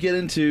then you get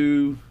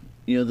into,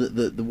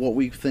 the what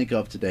we think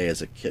of today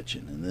as a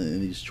kitchen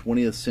and these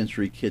 20th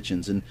century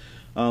kitchens. And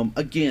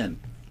again,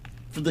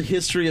 for the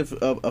history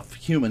of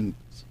humans,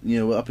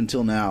 up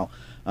until now,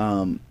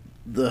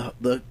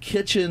 the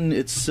kitchen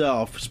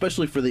itself,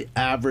 especially for the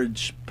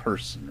average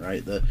person,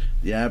 right?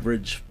 The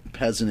average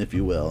peasant, if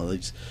you will.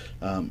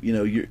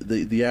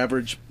 The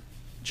average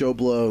Joe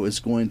Blow is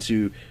going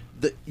to...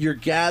 you're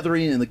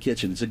gathering in the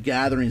kitchen. It's a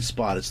gathering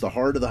spot. It's the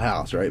heart of the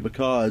house, right?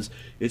 Because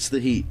it's the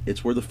heat.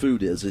 It's where the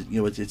food is.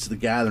 It's the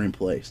gathering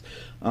place.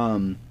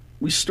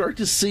 We start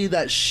to see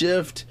that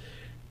shift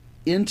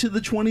into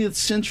the 20th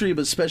century,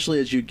 but especially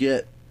as you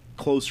get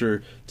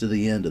closer to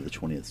the end of the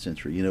 20th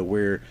century,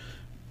 where...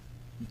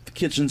 the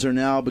kitchens are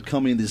now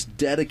becoming this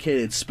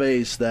dedicated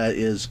space that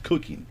is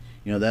cooking.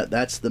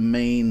 That's the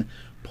main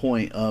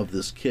point of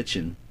this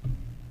kitchen.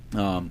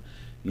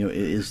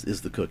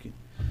 Is the cooking.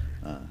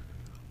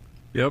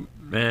 Yep,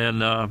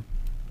 and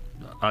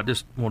I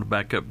just want to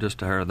back up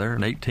just a hair there.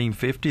 In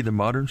 1850, the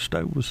modern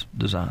stove was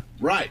designed.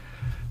 Right.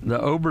 The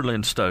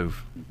Oberlin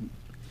stove.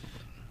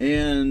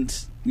 And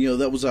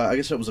that was I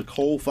guess that was a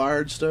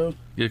coal-fired stove.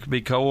 It could be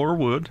coal or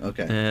wood.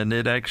 Okay. And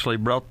it actually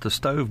brought the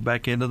stove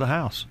back into the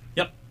house.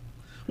 Yep.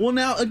 Well,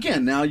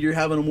 now you're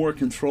having a more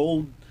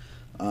controlled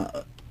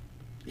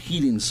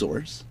heating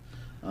source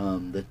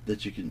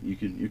that you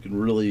can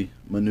really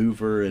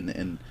maneuver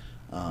and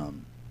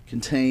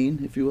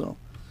contain, if you will.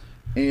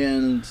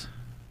 And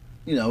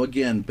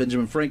again,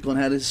 Benjamin Franklin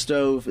had his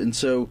stove, and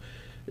so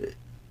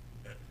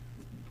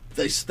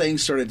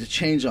things started to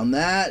change on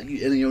that,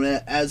 and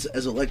as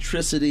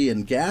electricity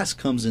and gas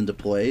comes into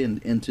play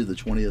and into the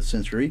 20th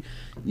century,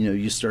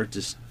 you start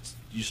to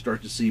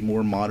see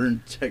more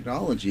modern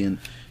technology and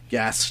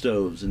gas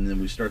stoves, and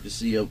then we start to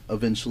see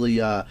eventually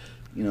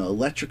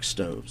electric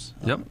stoves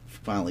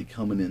finally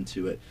coming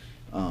into it,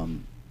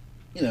 and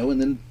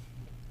then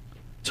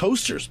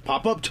toasters,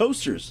 pop-up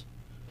toasters,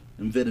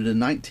 invented in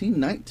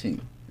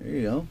 1919. There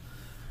you go.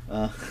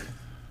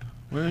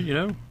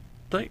 Well,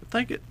 think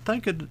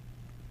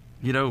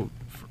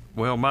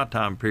of my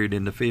time period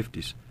in the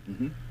 50s.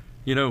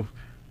 Mm-hmm.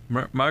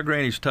 My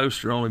granny's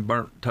toaster only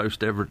burnt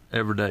toast every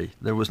day.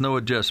 There was no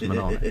adjustment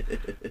on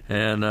it.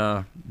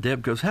 And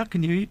Deb goes, "How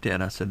can you eat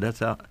that?" I said, "That's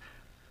how."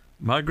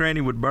 My granny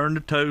would burn the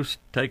toast,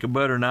 take a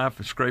butter knife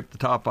and scrape the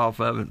top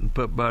off of it and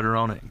put butter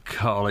on it. And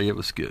golly, it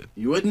was good.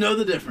 You wouldn't know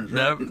the difference,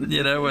 right?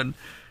 No, and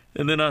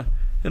then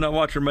I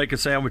watch her make a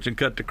sandwich and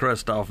cut the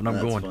crust off, and I'm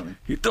That's going, funny.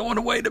 "You're throwing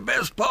away the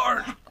best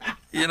part,"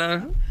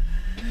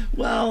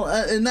 Well,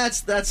 and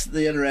that's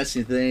the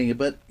interesting thing.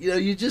 But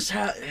you just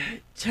have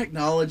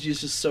technology is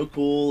just so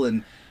cool,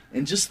 and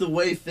just the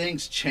way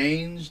things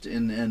changed,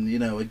 and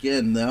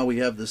again now we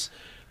have this.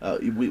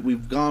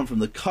 We've gone from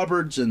the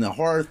cupboards and the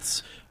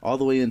hearths all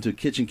the way into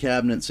kitchen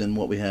cabinets and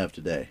what we have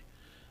today.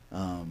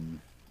 So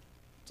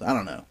I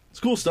don't know. It's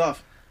cool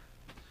stuff.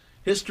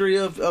 History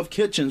of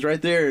kitchens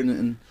right there,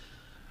 and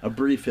a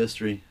brief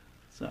history.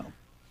 So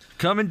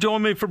come and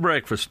join me for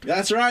breakfast.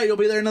 that's right. You'll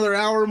be there another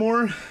hour or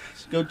more.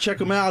 So go check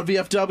them out,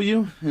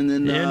 VFW, and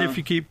then. And if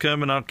you keep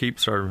coming, I'll keep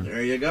serving.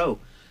 There you go.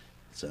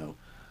 So.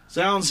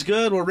 Sounds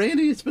good. Well,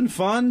 Randy, it's been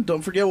fun.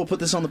 Don't forget, we'll put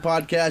this on the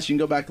podcast. You can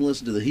go back and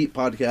listen to the Heat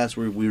podcast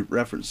where we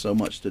referenced so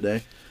much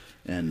today.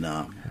 And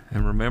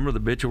remember, the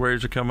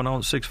obituaries are coming on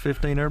at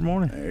 6:15 every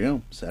morning. There you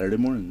go. Saturday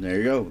morning. There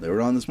you go. They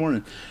were on this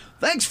morning.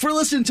 Thanks for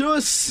listening to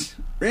us.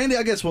 Randy,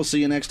 I guess we'll see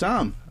you next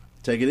time.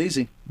 Take it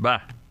easy. Bye.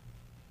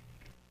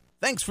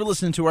 Thanks for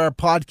listening to our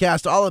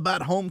podcast all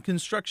about home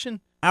construction.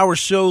 Our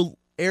show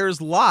airs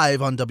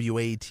live on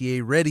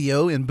WATA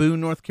Radio in Boone,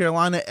 North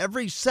Carolina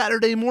every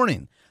Saturday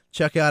morning.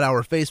 Check out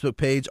our Facebook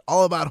page,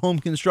 All About Home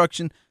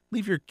Construction.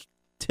 Leave your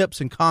tips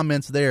and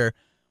comments there.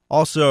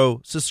 Also,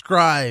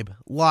 subscribe,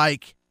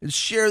 like, and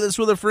share this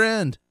with a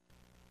friend.